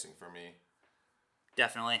enticing for me.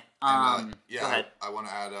 Definitely. And, go ahead. I want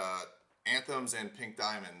to add Anthems and Pink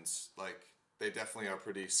Diamonds, like, they definitely are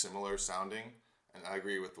pretty similar sounding. And I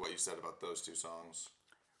agree with what you said about those two songs.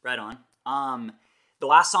 Right on. The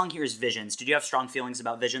last song here is Visions. Did you have strong feelings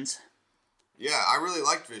about Visions? Yeah, I really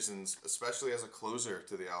liked Visions, especially as a closer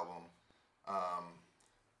to the album.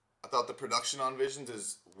 I thought the production on Visions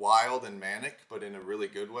is wild and manic, but in a really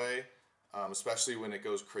good way, especially when it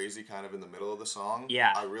goes crazy kind of in the middle of the song.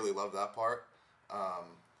 Yeah. I really love that part.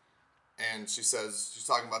 And she's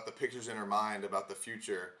talking about the pictures in her mind about the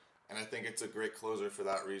future. And I think it's a great closer for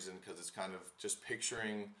that reason, because it's kind of just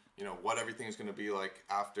picturing, what everything is going to be like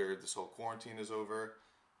after this whole quarantine is over.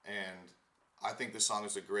 And I think this song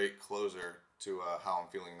is a great closer to how I'm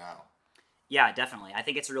feeling now. Yeah, definitely. I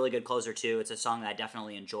think it's a really good closer, too. It's a song that I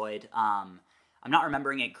definitely enjoyed. I'm not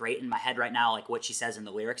remembering it great in my head right now, like what she says in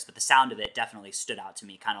the lyrics, but the sound of it definitely stood out to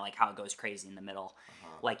me, kind of like how it goes crazy in the middle,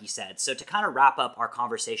 like you said. So to kind of wrap up our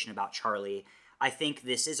conversation about Charlie, I think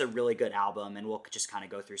this is a really good album, and we'll just kind of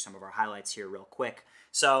go through some of our highlights here real quick.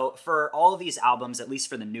 So for all of these albums, at least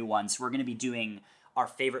for the new ones, we're going to be doing our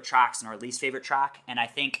favorite tracks and our least favorite track. And I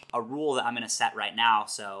think a rule that I'm going to set right now,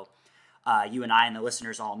 so you and I and the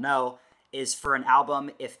listeners all know, is for an album,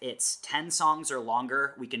 if it's 10 songs or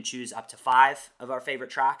longer, we can choose up to 5 of our favorite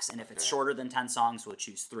tracks. And if it's shorter than 10 songs, we'll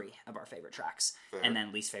choose 3 of our favorite tracks. Fair. And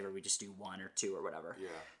then least favorite, we just do 1 or 2 or whatever. Yeah.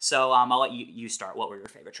 So I'll let you start. What were your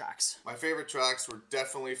favorite tracks? My favorite tracks were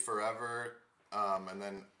definitely Forever, and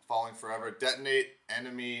then Falling Forever, Detonate,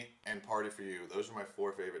 Enemy, and Party For You. Those are my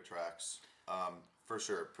 4 favorite tracks. For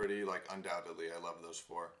sure. Pretty, undoubtedly. I love those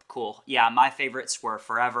 4. Cool. Yeah, my favorites were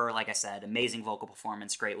Forever, like I said, amazing vocal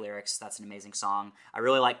performance, great lyrics. That's an amazing song. I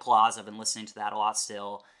really like Claws. I've been listening to that a lot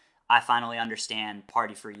still. I Finally Understand,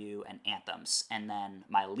 Party For You, and Anthems. And then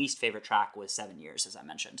my least favorite track was 7 Years, as I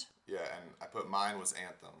mentioned. Yeah, and mine was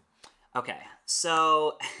Anthem. Okay,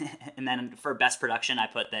 so, and then for best production, I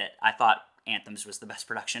put that I thought Anthems was the best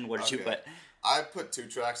production. What did you put? I put 2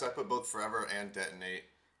 tracks. I put both Forever and Detonate.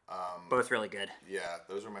 Both really good. Yeah,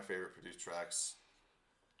 those are my favorite produced tracks.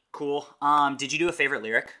 Cool. Did you do a favorite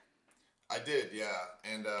lyric? I did, yeah.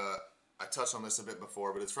 And I touched on this a bit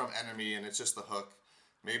before, but it's from Enemy, and it's just the hook.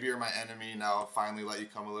 Maybe you're my enemy, now I'll finally let you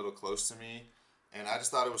come a little close to me. And I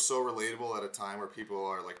just thought it was so relatable at a time where people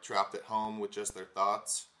are like trapped at home with just their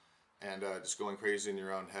thoughts and just going crazy in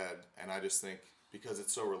your own head. And I just think because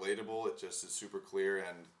it's so relatable, it just is super clear,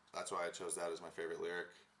 and that's why I chose that as my favorite lyric.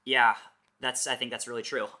 Yeah, I think that's really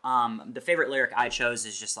true. The favorite lyric I chose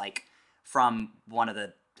is just like from one of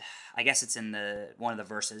the, I guess it's in one of the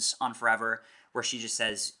verses on Forever, where she just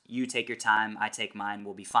says, "You take your time, I take mine,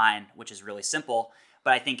 we'll be fine," which is really simple,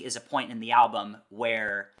 but I think is a point in the album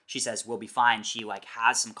where she says, "We'll be fine." She like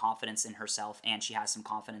has some confidence in herself, and she has some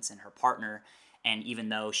confidence in her partner, and even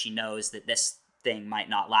though she knows that this thing might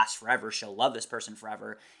not last forever, she'll love this person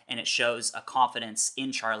forever, and it shows a confidence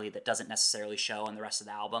in Charlie that doesn't necessarily show in the rest of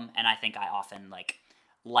the album. And I think I often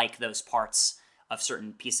like those parts of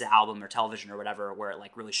certain pieces of album or television or whatever where it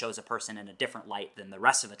like really shows a person in a different light than the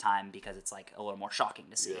rest of the time, because it's like a little more shocking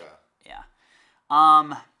to see.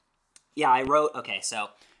 Yeah, I wrote, okay, so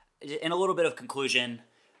in a little bit of conclusion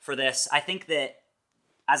for this, I think that,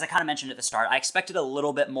 as I kind of mentioned at the start, I expected a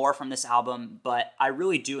little bit more from this album, but I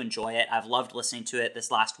really do enjoy it. I've loved listening to it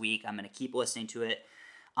this last week. I'm going to keep listening to it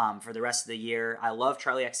for the rest of the year. I love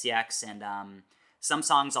Charlie XCX, and some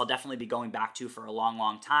songs I'll definitely be going back to for a long,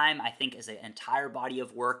 long time. I think as an entire body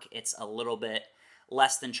of work, it's a little bit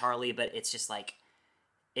less than Charlie, but it's just like,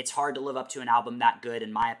 it's hard to live up to an album that good,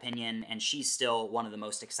 in my opinion, and she's still one of the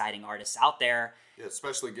most exciting artists out there. Yeah,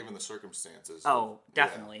 especially given the circumstances. Oh,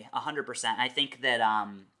 definitely, 100%. I think that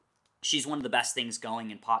she's one of the best things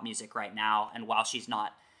going in pop music right now, and while she's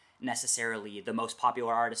not necessarily the most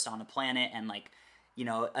popular artist on the planet, and like, you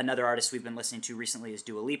know, another artist we've been listening to recently is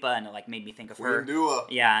Dua Lipa, and it like made me think of her. Dua.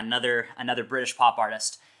 Yeah, another British pop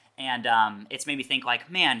artist. And it's made me think like,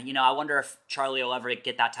 man, you know, I wonder if Charlie will ever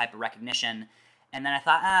get that type of recognition. And then I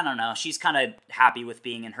thought, I don't know, she's kind of happy with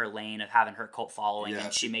being in her lane of having her cult following,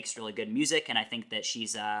 and she makes really good music, and I think that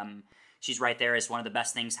she's right there as one of the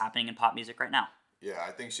best things happening in pop music right now. Yeah,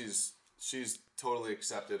 I think she's totally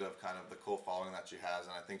accepted of kind of the cult following that she has,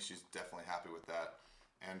 and I think she's definitely happy with that.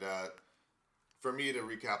 And for me, to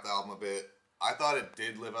recap the album a bit, I thought it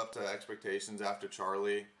did live up to expectations after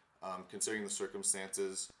Charlie, considering the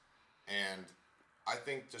circumstances, and I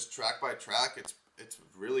think just track by track, it's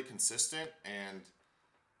really consistent, and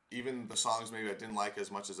even the songs maybe I didn't like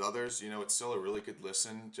as much as others, you know, it's still a really good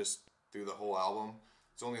listen just through the whole album.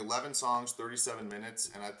 It's only 11 songs, 37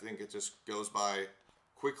 minutes, and I think it just goes by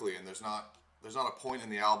quickly, and there's not a point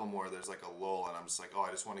in the album where there's like a lull and I'm just like, oh,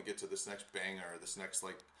 I just want to get to this next banger or this next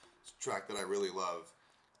like track that I really love.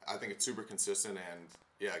 I think it's super consistent, and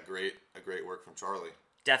yeah, a great work from Charlie.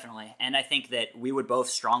 Definitely. And I think that we would both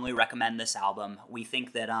strongly recommend this album. We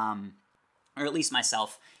think that or at least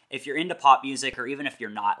myself, if you're into pop music, or even if you're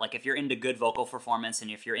not, like if you're into good vocal performance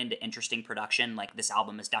and if you're into interesting production, like this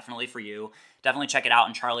album is definitely for you. Definitely check it out.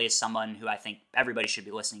 And Charlie is someone who I think everybody should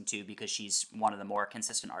be listening to, because she's one of the more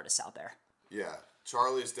consistent artists out there. Yeah,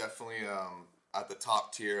 Charlie is definitely at the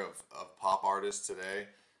top tier of pop artists today.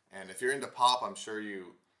 And if you're into pop, I'm sure you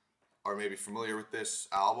are maybe familiar with this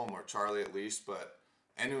album, or Charlie at least, but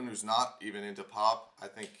anyone who's not even into pop,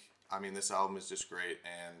 I mean, this album is just great,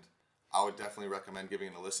 and I would definitely recommend giving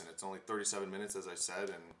it a listen. It's only 37 minutes, as I said,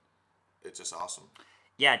 and it's just awesome.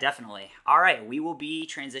 Yeah, definitely. All right, we will be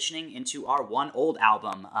transitioning into our one old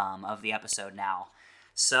album of the episode now.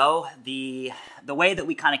 So the way that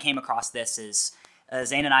we kind of came across this is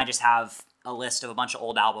Zane and I just have a list of a bunch of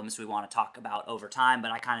old albums we want to talk about over time,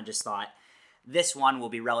 but I kind of just thought this one will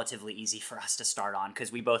be relatively easy for us to start on,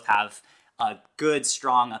 because we both have a good,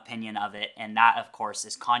 strong opinion of it, and that, of course,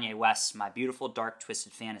 is Kanye West's My Beautiful Dark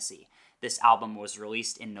Twisted Fantasy. This album was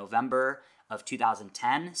released in November of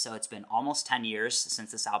 2010, so it's been almost 10 years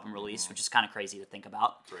since this album released, which is kind of crazy to think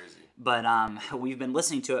about. Crazy. But we've been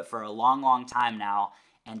listening to it for a long, long time now,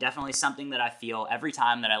 and definitely something that I feel every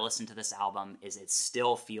time that I listen to this album is it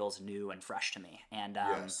still feels new and fresh to me. And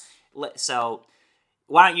so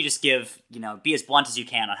why don't you just be as blunt as you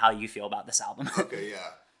can on how you feel about this album. Okay, yeah.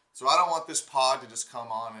 So I don't want this pod to just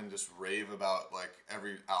come on and just rave about like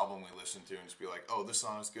every album we listen to and just be like, oh, this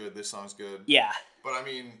song's good, this song's good. Yeah. But I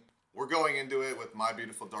mean, we're going into it with My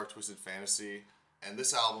Beautiful Dark Twisted Fantasy, and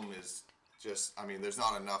this album is just, I mean, there's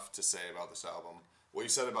not enough to say about this album. What you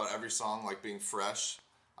said about every song like being fresh,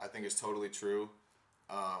 I think is totally true.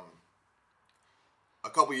 A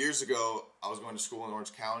couple years ago, I was going to school in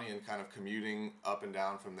Orange County and kind of commuting up and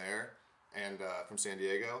down from there, and from San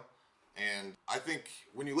Diego. And I think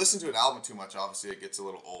when you listen to an album too much, obviously it gets a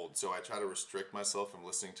little old. So I try to restrict myself from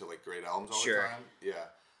listening to like great albums all the time. Yeah.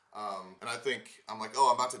 And I think I'm like, oh,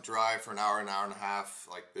 I'm about to drive for an hour and a half.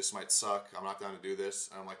 Like, this might suck. I'm not down to do this.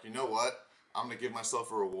 And I'm like, you know what? I'm going to give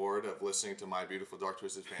myself a reward of listening to My Beautiful Dark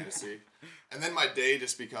Twisted Fantasy. And then my day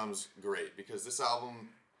just becomes great because this album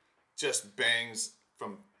just bangs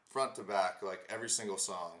from front to back, like every single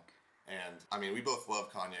song. And I mean, we both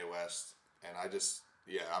love Kanye West. And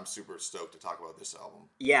I'm super stoked to talk about this album.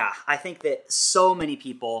 Yeah, I think that so many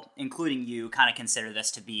people, including you, kind of consider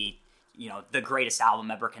this to be, the greatest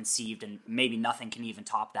album ever conceived, and maybe nothing can even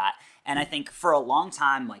top that. And I think for a long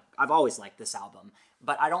time, like, I've always liked this album,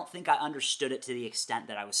 but I don't think I understood it to the extent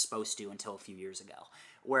that I was supposed to until a few years ago.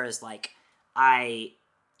 Whereas, like, I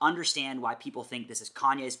understand why people think this is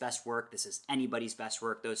Kanye's best work, this is anybody's best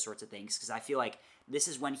work, those sorts of things, because I feel like this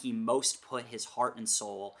is when he most put his heart and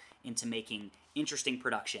soul into making interesting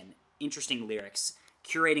production, interesting lyrics,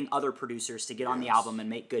 curating other producers to get on the album and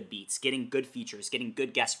make good beats, getting good features, getting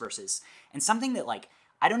good guest verses. And something that, like,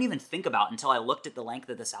 I don't even think about until I looked at the length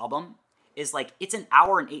of this album is, like, it's an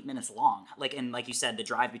hour and 8 minutes long. Like, and like you said, the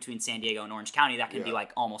drive between San Diego and Orange County, that can be,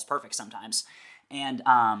 like, almost perfect sometimes. And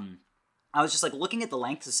I was just, like, looking at the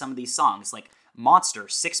lengths of some of these songs, like Monster,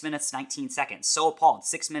 6 minutes, 19 seconds. So Appalled,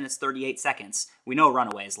 6 minutes, 38 seconds. We know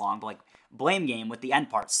Runaway is long, but, like, Blame Game with the end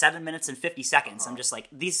part, 7 minutes and 50 seconds. I'm just like,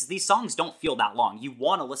 these songs don't feel that long. You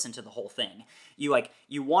want to listen to the whole thing.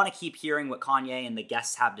 You want to keep hearing what Kanye and the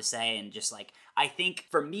guests have to say, and just, like, I think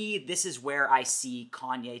for me, this is where I see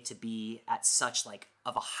Kanye to be at such, like,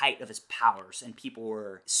 of a height of his powers, and people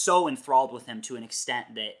were so enthralled with him to an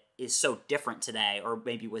extent that is so different today, or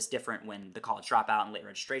maybe was different when The College Dropout and Late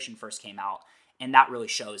Registration first came out, and that really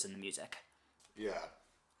shows in the music. Yeah.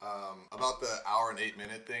 About the hour and 8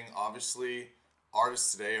 minute thing, obviously,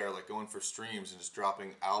 artists today are, like, going for streams and just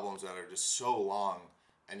dropping albums that are just so long,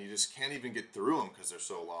 and you just can't even get through them because they're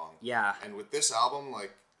so long. Yeah. And with this album,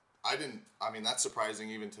 like, that's surprising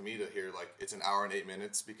even to me to hear, like, it's an hour and 8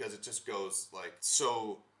 minutes, because it just goes, like,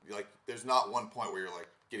 so, like, there's not one point where you're, like,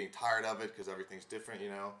 getting tired of it because everything's different,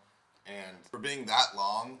 And for being that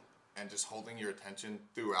long and just holding your attention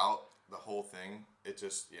throughout the whole thing, it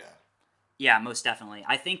just, Yeah, most definitely.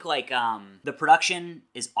 I think, like, the production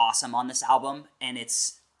is awesome on this album, and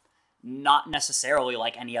it's not necessarily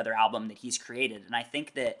like any other album that he's created. And I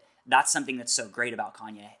think that that's something that's so great about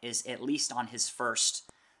Kanye, is at least on his first,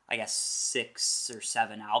 I guess, 6 or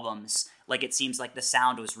 7 albums, like, it seems like the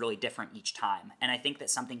sound was really different each time. And I think that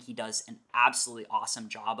something he does an absolutely awesome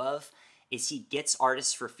job of is he gets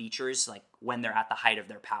artists for features, like, when they're at the height of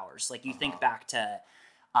their powers. Like, you think back to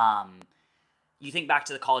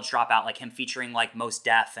The College Dropout, like, him featuring, like, Mos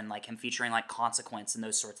Def, and, like, him featuring, like, Consequence and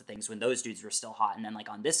those sorts of things when those dudes were still hot. And then, like,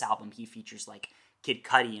 on this album, he features, like, Kid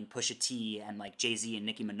Cudi and Pusha T and, like, Jay-Z and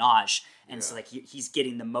Nicki Minaj. And so, like, he's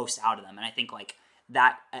getting the most out of them. And I think, like,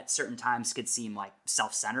 that at certain times could seem, like,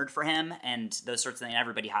 self-centered for him and those sorts of things.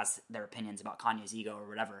 Everybody has their opinions about Kanye's ego or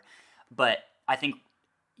whatever. But I think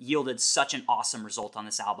yielded such an awesome result on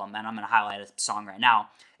this album, and I'm going to highlight a song right now,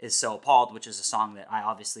 is So Appalled, which is a song that I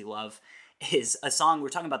obviously love. Is a song, we're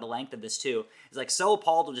talking about the length of this too, is like So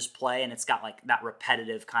Appalled will just play, and it's got, like, that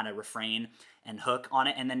repetitive kind of refrain and hook on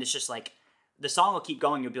it, and then it's just like, the song will keep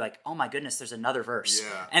going, you'll be like, oh my goodness, there's another verse.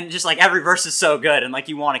 Yeah. And just, like, every verse is so good, and, like,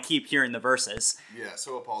 you want to keep hearing the verses. Yeah,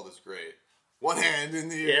 So Appalled is great. One hand in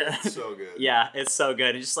the air. Yeah. So good. Yeah, it's so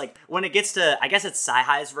good. And just, like, when it gets to, I guess it's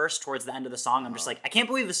Sci-Hi's verse towards the end of the song, I'm just like, I can't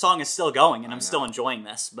believe the song is still going, and I'm still enjoying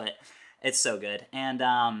this, but it's so good. And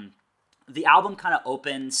the album kind of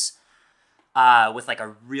opens with, like,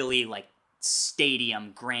 a really, like,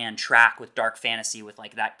 stadium grand track with Dark Fantasy, with,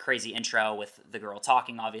 like, that crazy intro with the girl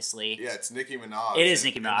talking, obviously. Yeah, it's Nicki Minaj. It is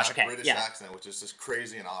Nicki Minaj, okay. British accent, which is just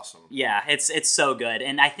crazy and awesome. Yeah, it's so good.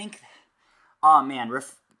 And I think, oh man,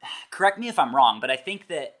 correct me if I'm wrong, but I think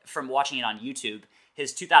that from watching it on YouTube,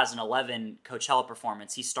 his 2011 Coachella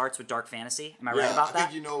performance, he starts with Dark Fantasy. Am I right about that?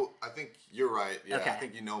 I think you're right. Yeah, okay. I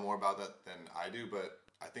think you know more about that than I do, but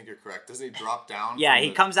I think you're correct. Doesn't he drop down? Yeah,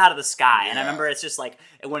 he comes out of the sky, and I remember it's just like,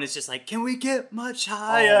 when it's just like, can we get much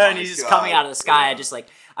higher? And he's just coming out of the sky.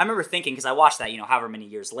 I remember thinking, because I watched that, however many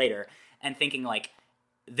years later, and thinking, like,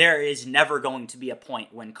 there is never going to be a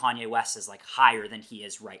point when Kanye West is, like, higher than he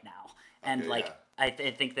is right now. And, I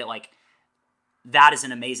think that, like, that is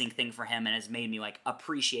an amazing thing for him, and has made me, like,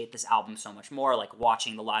 appreciate this album so much more, like,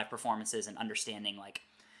 watching the live performances and understanding, like,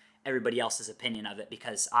 everybody else's opinion of it,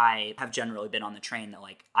 because I have generally been on the train that,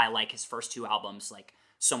 like, I like his first 2 albums, like,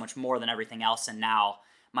 so much more than everything else, and now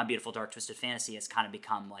My Beautiful Dark Twisted Fantasy has kind of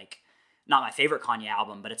become, like, not my favorite Kanye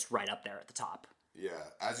album, but it's right up there at the top. Yeah,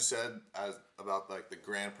 as you said, as about like the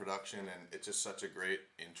grand production, and it's just such a great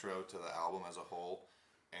intro to the album as a whole,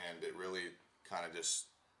 and it really kind of just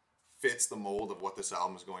fits the mold of what this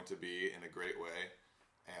album is going to be in a great way.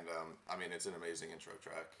 And I mean, it's an amazing intro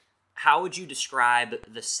track. How would you describe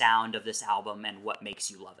the sound of this album and what makes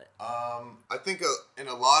you love it? I think in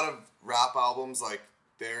a lot of rap albums, like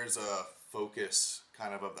there's a focus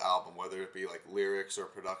kind of the album, whether it be like lyrics or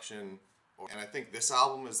production. And I think this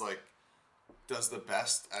album is like does the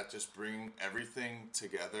best at just bringing everything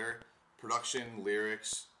together: production,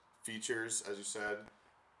 lyrics, features, as you said,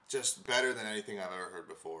 just better than anything I've ever heard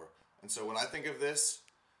before. And so when I think of this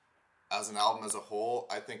as an album as a whole,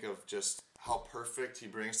 I think of just how perfect he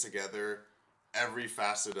brings together every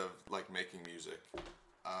facet of like making music.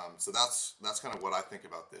 So that's kind of what I think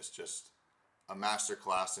about this. Just a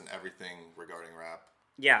masterclass in everything regarding rap.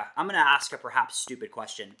 Yeah, I'm going to ask a perhaps stupid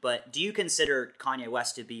question, but do you consider Kanye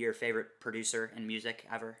West to be your favorite producer in music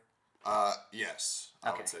ever? Yes.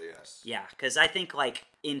 I would say yes. Yeah, because I think, like,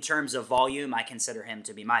 in terms of volume, I consider him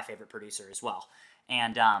to be my favorite producer as well.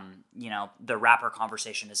 And, the rapper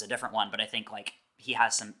conversation is a different one, but I think, like, he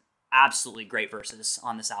has some absolutely great verses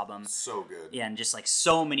on this album. So good. Yeah, and just, like,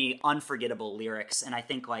 so many unforgettable lyrics. And I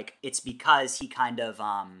think, like, it's because he kind of,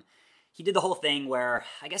 he did the whole thing where,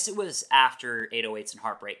 I guess it was after 808s and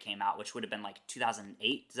Heartbreak came out, which would have been, like,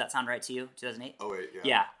 2008. Does that sound right to you? 2008? Oh, wait,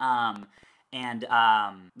 yeah. Yeah. And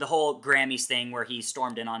the whole Grammys thing where he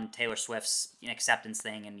stormed in on Taylor Swift's acceptance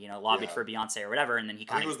thing and, lobbied for Beyonce or whatever, and then he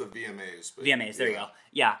kind of... I think it was the VMAs. But VMAs, there you go.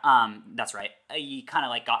 Yeah, that's right. He kind of,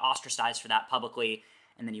 like, got ostracized for that publicly,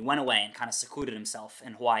 and then he went away and kind of secluded himself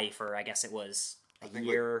in Hawaii for, I guess it was a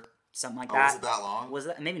year, something like that. Was it that long? Was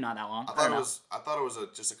that? Maybe not that long. I thought it was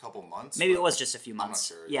just a couple months. Maybe it was just a few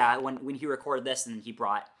months. I'm not sure. Yeah, when he recorded this, and then he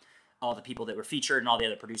brought all the people that were featured and all the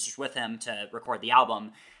other producers with him to record the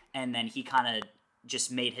album, and then he kind of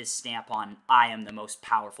just made his stamp on, I am the most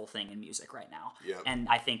powerful thing in music right now. Yep. And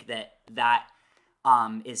I think that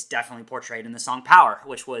is definitely portrayed in the song Power,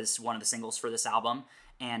 which was one of the singles for this album.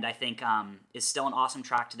 And I think is still an awesome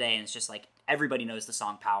track today. And it's just like, everybody knows the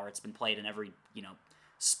song Power. It's been played in every,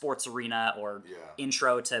 sports arena or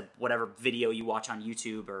intro to whatever video you watch on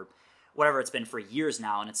YouTube or whatever it's been for years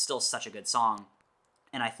now. And it's still such a good song.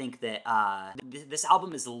 And I think that this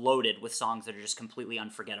album is loaded with songs that are just completely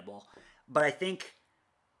unforgettable. But I think,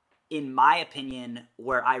 in my opinion,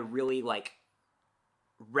 where I really, like,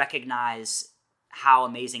 recognize how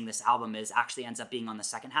amazing this album is actually ends up being on the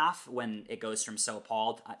second half when it goes from So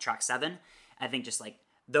Appalled at track 7. I think just, like,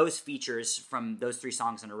 those features from those 3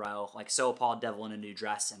 songs in a row, like So Appalled, Devil in a New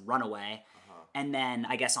Dress, and Runaway, and then,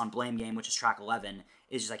 I guess, on Blame Game, which is track 11,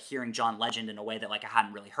 is just, like, hearing John Legend in a way that, like, I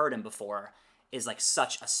hadn't really heard him before, is, like,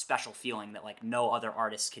 such a special feeling that, like, no other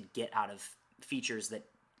artist could get out of features that,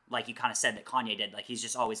 like you kind of said, that Kanye did. Like, he's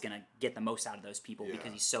just always going to get the most out of those people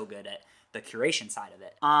because he's so good at the curation side of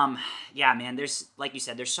it. Yeah, man, there's, like you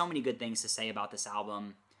said, there's so many good things to say about this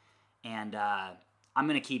album. And I'm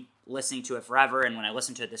going to keep listening to it forever. And when I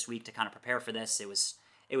listened to it this week to kind of prepare for this, it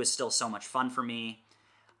was still so much fun for me.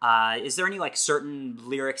 Is there any, like, certain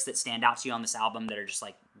lyrics that stand out to you on this album that are just,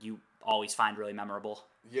 like, you always find really memorable?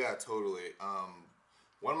 Yeah, totally.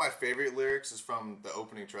 One of my favorite lyrics is from the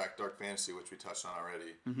opening track, Dark Fantasy, which we touched on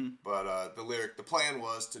already. Mm-hmm. But the plan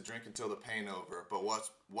was to drink until the pain over. But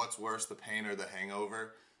what's worse, the pain or the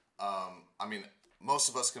hangover? I mean, most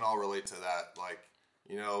of us can all relate to that. Like,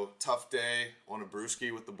 tough day, want a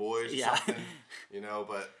brewski with the boys or something.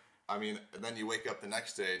 But I mean, and then you wake up the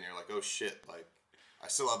next day and you're like, oh shit, like, I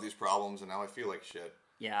still have these problems and now I feel like shit.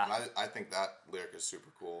 Yeah. And I think that lyric is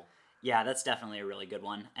super cool. Yeah, that's definitely a really good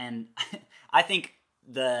one. And I think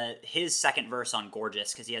his second verse on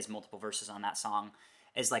Gorgeous, because he has multiple verses on that song,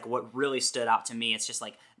 is, like, what really stood out to me. It's just,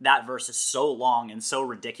 like, that verse is so long and so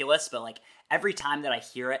ridiculous, but, like, every time that I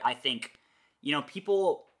hear it, I think, a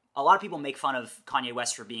lot of people make fun of Kanye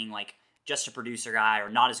West for being, like, just a producer guy or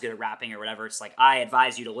not as good at rapping or whatever. It's like, I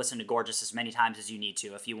advise you to listen to Gorgeous as many times as you need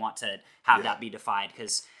to if you want to have that be defied,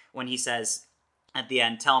 because when he says at the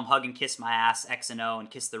end, tell him hug and kiss my ass, X and O,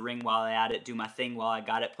 and kiss the ring while I at it, do my thing while I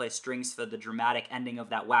got it, play strings for the dramatic ending of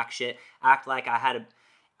that whack shit, act like I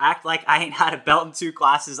ain't had a belt in 2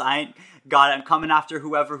 classes, I ain't got it, I'm coming after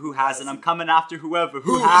whoever who has it, I'm coming after whoever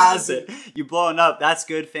who has it, you blowing up, that's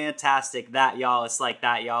good, fantastic, that y'all, it's like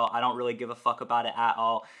that y'all, I don't really give a fuck about it at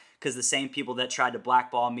all, because the same people that tried to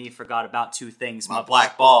blackball me forgot about 2 things, my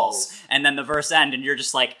black balls, and then the verse end, and you're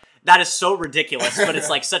just like, that is so ridiculous, but it's,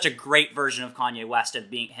 like, such a great version of Kanye West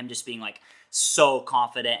of him just being, like, so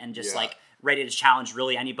confident and just, like, ready to challenge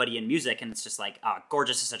really anybody in music. And it's just like,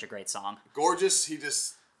 Gorgeous is such a great song. Gorgeous,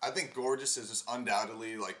 I think Gorgeous is just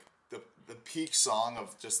undoubtedly, like, the peak song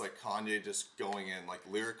of just like Kanye just going in, like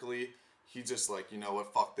lyrically, he just like, you know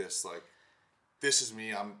what, fuck this, like this is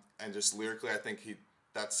me, and just lyrically I think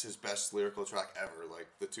that's his best lyrical track ever. Like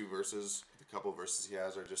the couple verses he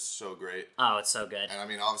has are just so great. Oh, it's so good. And I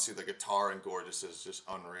mean, obviously the guitar in Gorgeous is just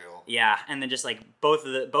unreal. Yeah, and then just like both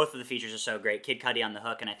of the features are so great. Kid Cudi on the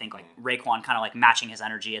hook, and I think like Raekwon kind of like matching his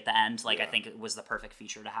energy at the end. Like I think it was the perfect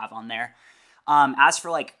feature to have on there. As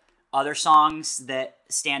for like other songs that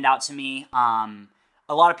stand out to me,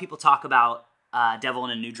 a lot of people talk about "Devil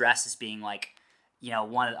in a New Dress" as being like, you know,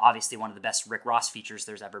 obviously one of the best Rick Ross features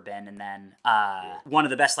there's ever been, and then one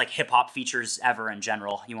of the best like hip hop features ever in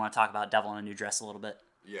general. You want to talk about "Devil in a New Dress" a little bit?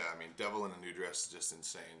 Yeah, I mean, "Devil in a New Dress" is just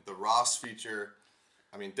insane. The Ross feature,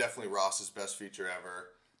 I mean, definitely Ross's best feature ever,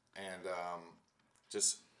 and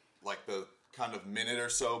just like the kind of minute or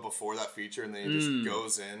so before that feature, and then he just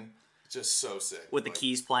goes in, just so sick. With the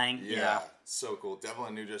keys playing. Yeah, so cool. "Devil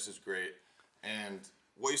in a New Dress" is great, and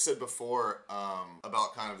what you said before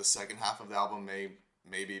about kind of the second half of the album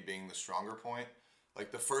maybe being the stronger point.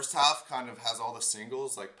 Like the first half kind of has all the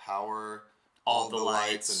singles like Power, All the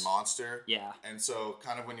Lights, and Monster. Yeah. And so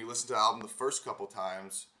kind of when you listen to the album the first couple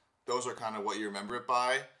times, those are kind of what you remember it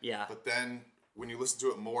by. Yeah. But then when you listen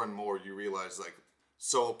to it more and more, you realize like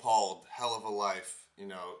So Appalled, Hell of a Life, you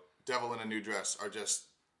know, Devil in a New Dress are just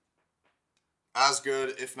as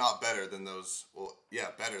good, if not better than those. Well, yeah,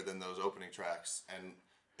 better than those opening tracks, and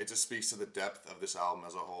it just speaks to the depth of this album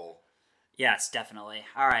as a whole. Yes, definitely.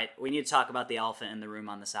 All right, we need to talk about the elephant in the room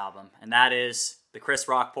on this album, and that is the Chris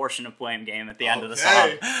Rock portion of Blame Game at the end of the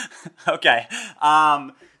song. Okay.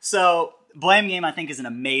 So Blame Game, I think, is an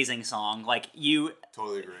amazing song. Like you,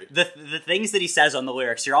 totally agree. The things that he says on the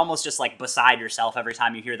lyrics, you're almost just like beside yourself every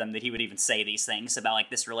time you hear them. That he would even say these things about like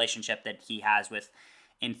this relationship that he has with,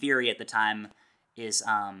 in theory at the time, is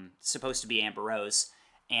supposed to be Amber Rose.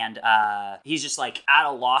 And he's just like at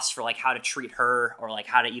a loss for like how to treat her or like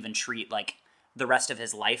how to even treat like the rest of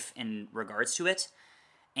his life in regards to it.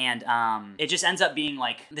 And it just ends up being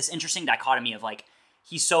like this interesting dichotomy of like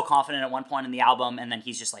he's so confident at one point in the album and then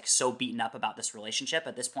he's just like so beaten up about this relationship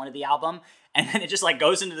at this point of the album. And then it just like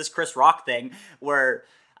goes into this Chris Rock thing where,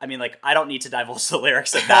 I mean, like, I don't need to divulge the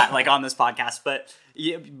lyrics of that, like, on this podcast, but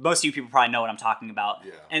most of you people probably know what I'm talking about.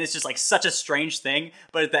 Yeah. And it's just, like, such a strange thing.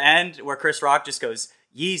 But at the end, where Chris Rock just goes,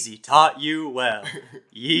 "Yeezy taught you well.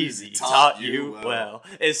 Yeezy taught you well."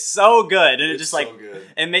 It's so good. And it just, like, so good.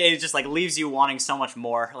 it just, like, leaves you wanting so much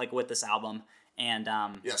more, like, with this album. And,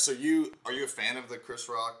 yeah, so are you a fan of the Chris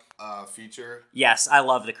Rock feature? Yes, I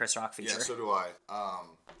love the Chris Rock feature. Yeah, so do I.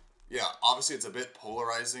 Yeah, obviously it's a bit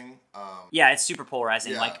polarizing. Yeah, it's super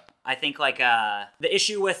polarizing. Yeah. Like, I think, like, the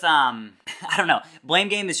issue with, I don't know, Blame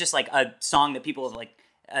Game is just, like, a song that people have, like,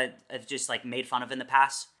 have just, like, made fun of in the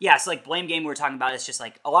past. Yeah, so, like, Blame Game we were talking about is just,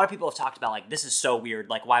 like, a lot of people have talked about, like, this is so weird.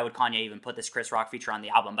 Like, why would Kanye even put this Chris Rock feature on the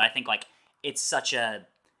album? But I think, like, it's such a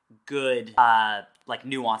good, like,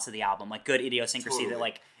 nuance of the album. Like, good idiosyncrasy Totally. that,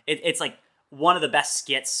 like, it's, like, one of the best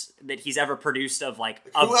skits that he's ever produced of, like,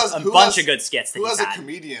 Who a has- bunch of good skits that Who he's has had. a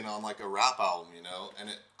comedian on like a rap album, you know? And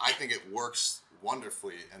I think it works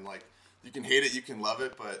wonderfully. And like, you can hate it, you can love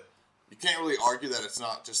it, but you can't really argue that it's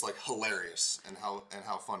not just like hilarious and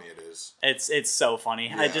how funny it is. It's so funny.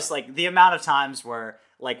 Yeah. I just like the amount of times where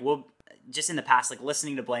like we'll just in the past like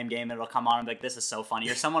listening to Blame Game, it'll come on and be like, this is so funny,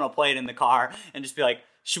 or someone will play it in the car and just be like,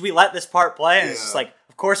 should we let this part play? And it's just like,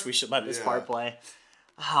 of course we should let this part play.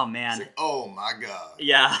 Oh man. It's like, oh my god.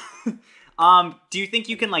 Yeah. Do you think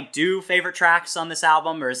you can like do favorite tracks on this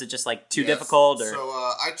album, or is it just like too difficult? Or So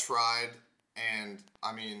I tried, and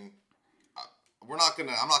I mean, I'm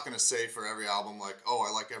not gonna say for every album like, oh,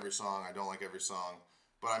 I like every song, I don't like every song,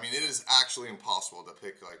 but I mean, it is actually impossible to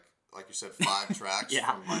pick like you said 5 tracks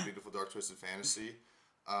Yeah. from My Beautiful Dark Twisted Fantasy.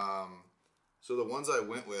 So the ones I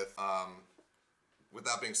went with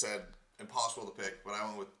that being said, impossible to pick, but I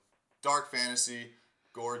went with Dark Fantasy,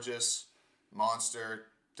 Gorgeous, Monster,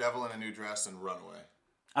 Devil in a New Dress, and Runaway.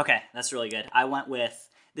 Okay, that's really good. I went with,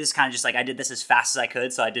 this is kind of just like, I did this as fast as I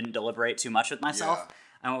could, so I didn't deliberate too much with myself. Yeah.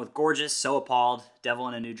 I went with Gorgeous, So Appalled, Devil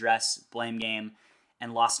in a New Dress, Blame Game,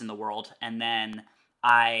 and Lost in the World. And then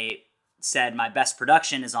I said my best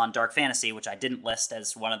production is on Dark Fantasy, which I didn't list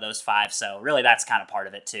as one of those 5, so really that's kind of part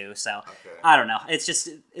of it too. So, Okay. I don't know.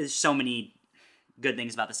 It's so many good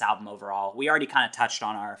things about this album overall. We already kind of touched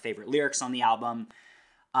on our favorite lyrics on the album.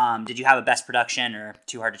 Did you have a best production, or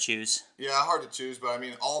too hard to choose? Yeah, hard to choose, but I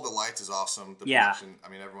mean, All the Lights is awesome. The Yeah. production, I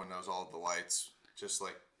mean, everyone knows All of the Lights. Just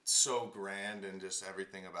like so grand and just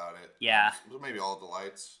everything about it. Yeah. Maybe All of the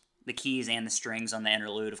Lights. The keys and the strings on the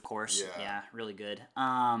interlude, of course. Yeah. Really good.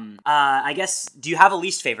 I guess, do you have a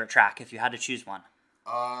least favorite track if you had to choose one?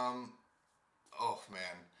 Oh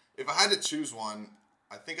man, if I had to choose one,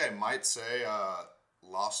 I think I might say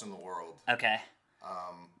 "Lost in the World." Okay.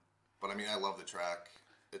 But I mean, I love the track.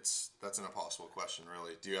 That's an impossible question,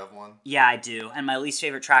 really. Do you have one? Yeah, I do. And my least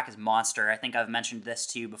favorite track is Monster. I think I've mentioned this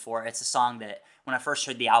to you before. It's a song that when I first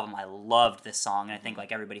heard the album, I loved this song. And I think,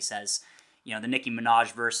 like everybody says, you know, the Nicki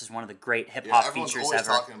Minaj verse is one of the great hip hop everyone's features always ever.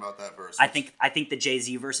 talking about that verse. I think the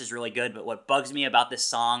Jay-Z verse is really good, but what bugs me about this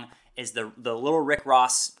song is the little Rick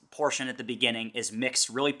Ross portion at the beginning is mixed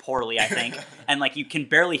really poorly, I think. And like you can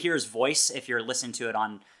barely hear his voice if you're listening to it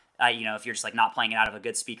on if you're just like not playing it out of a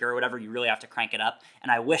good speaker or whatever, you really have to crank it up.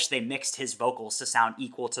 And I wish they mixed his vocals to sound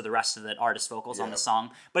equal to the rest of the artist's vocals on the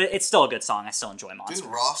song. But it's still a good song. I still enjoy Monster.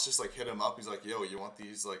 Didn't Ross just like hit him up? He's like, "Yo, you want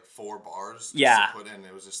these like 4 bars?" Yeah. To put in.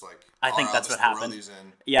 It was just like, I think right, that's I'll what just throw happened. These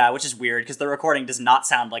in. Yeah, which is weird because the recording does not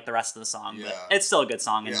sound like the rest of the song. Yeah. But it's still a good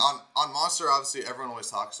song. And on Monster, obviously, everyone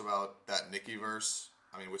always talks about that Nicki verse.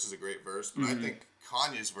 I mean, which is a great verse, but I think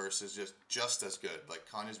Kanye's verse is just as good. Like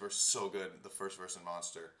Kanye's verse is so good. The first verse in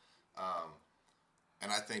Monster.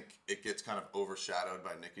 And I think it gets kind of overshadowed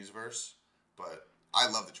by Nicki's verse, but I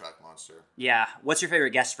love the track Monster. Yeah. What's your favorite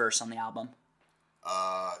guest verse on the album?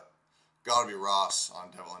 Gotta be Ross on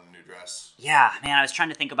Devil in a New Dress. Yeah, man, I was trying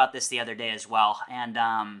to think about this the other day as well, and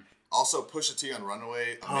Also, Pusha T on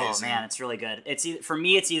Runaway, amazing. Oh man, it's really good. For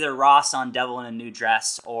me, it's either Ross on Devil in a New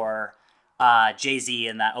Dress or Jay-Z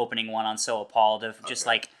in that opening one on So Appalled of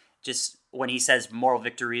just when he says moral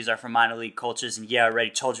victories are from minor league coaches and yeah, I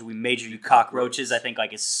already told you we majored you cockroaches. I think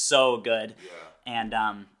like is so good. Yeah.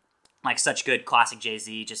 And like such good classic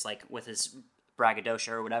Jay-Z, just like with his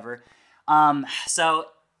braggadocio or whatever.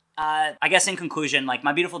 I guess in conclusion, like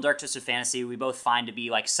My Beautiful Dark Twisted Fantasy, we both find to be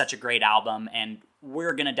like such a great album, and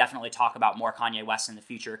we're gonna definitely talk about more Kanye West in the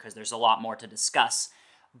future because there's a lot more to discuss.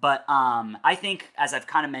 But I think, as I've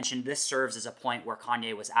kind of mentioned, this serves as a point where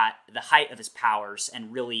Kanye was at the height of his powers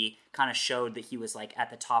and really kind of showed that he was like at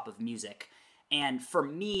the top of music. And for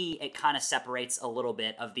me, it kind of separates a little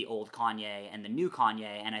bit of the old Kanye and the new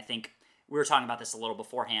Kanye. And I think we were talking about this a little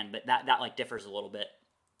beforehand, but that like differs a little bit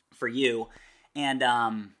for you. And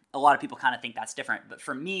a lot of people kind of think that's different. But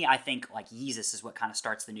for me, I think like Yeezus is what kind of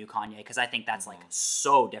starts the new Kanye because I think that's like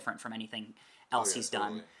so different from anything else he's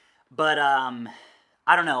done. But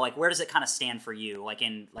I don't know, like, where does it kind of stand for you, like,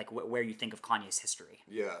 in, like, where you think of Kanye's history?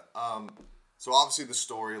 Yeah, so obviously the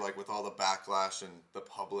story, like, with all the backlash and the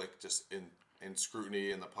public, just in scrutiny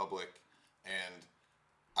in the public, and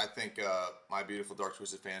I think My Beautiful Dark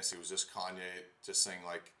Twisted Fantasy was just Kanye just saying,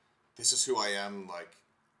 like, this is who I am, like,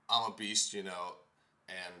 I'm a beast, you know,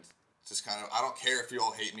 and just kind of, I don't care if you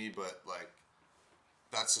all hate me, but, like,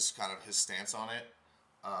 that's just kind of his stance on it.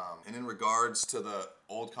 And in regards to the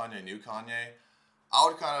old Kanye, new Kanye, I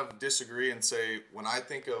would kind of disagree and say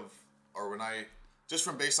just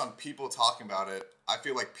from based on people talking about it, I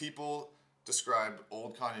feel like people describe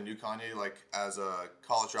old Kanye, new Kanye, like as a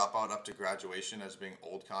college dropout up to graduation as being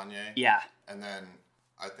old Kanye. Yeah. And then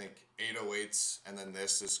I think 808s and then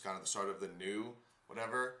this is kind of the start of the new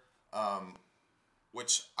whatever.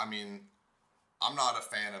 Which, I mean, I'm not a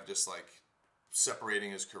fan of just like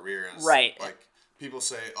separating his career as right. Like people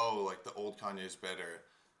say, oh, like the old Kanye is better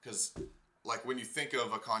because like when you think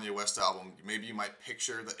of a Kanye West album, maybe you might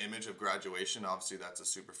picture the image of Graduation. Obviously, that's a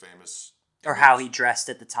super famous or how he dressed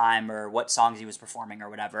at the time or what songs he was performing or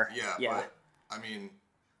whatever. Yeah. But I mean,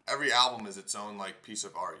 every album is its own like piece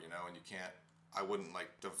of art, you know, and I wouldn't like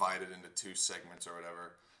divide it into 2 segments or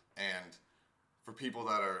whatever. And for people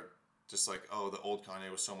that are just like, oh, the old Kanye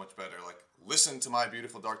was so much better, like listen to My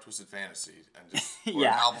Beautiful Dark Twisted Fantasy and just or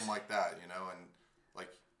an album like that, you know, and like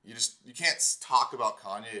you can't talk about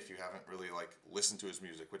Kanye if you haven't really like listened to his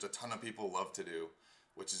music, which a ton of people love to do,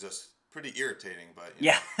 which is just pretty irritating, but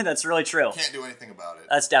you know, that's really true. Can't do anything about it.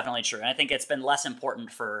 That's definitely true. And I think it's been less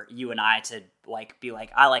important for you and I to like be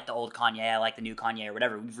like, I like the old Kanye, I like the new Kanye or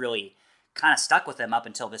whatever. We've really kind of stuck with him up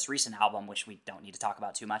until this recent album, which we don't need to talk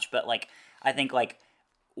about too much. But like, I think like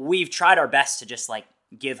we've tried our best to just like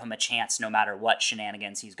give him a chance no matter what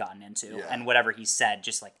shenanigans he's gotten into and whatever he said,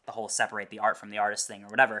 just like the whole separate the art from the artist thing or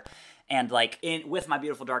whatever. And like with My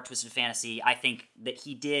Beautiful Dark Twisted Fantasy, I think that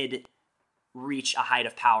he did reach a height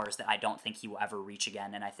of powers that I don't think he will ever reach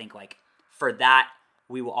again. And I think like for that,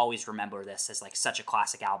 we will always remember this as like such a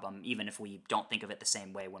classic album, even if we don't think of it the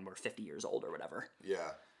same way when we're 50 years old or whatever.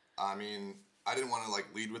 Yeah. I mean, I didn't want to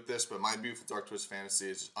like lead with this, but My Beautiful Dark Twisted Fantasy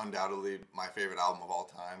is undoubtedly my favorite album of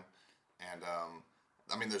all time. And,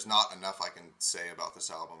 I mean, there's not enough I can say about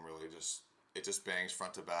this album, really. It just bangs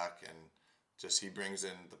front to back, and just he brings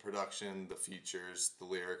in the production, the features, the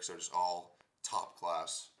lyrics are just all top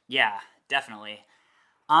class. Yeah, definitely.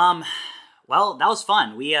 Well, that was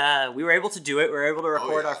fun. We were able to do it. We were able to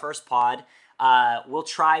record our first pod. We'll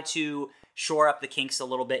try to shore up the kinks a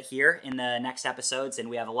little bit here in the next episodes, and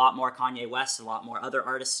we have a lot more Kanye West, a lot more other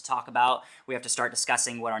artists to talk about. We have to start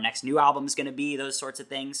discussing what our next new album is going to be, those sorts of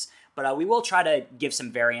things. But we will try to give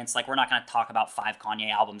some variance. Like, we're not going to talk about 5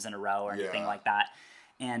 Kanye albums in a row or anything like that.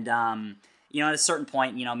 And, at a certain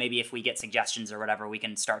point, maybe if we get suggestions or whatever, we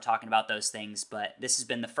can start talking about those things. But this has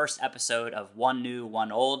been the first episode of One New,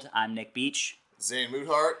 One Old. I'm Nick Beach. Zane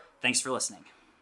Moodhart. Thanks for listening.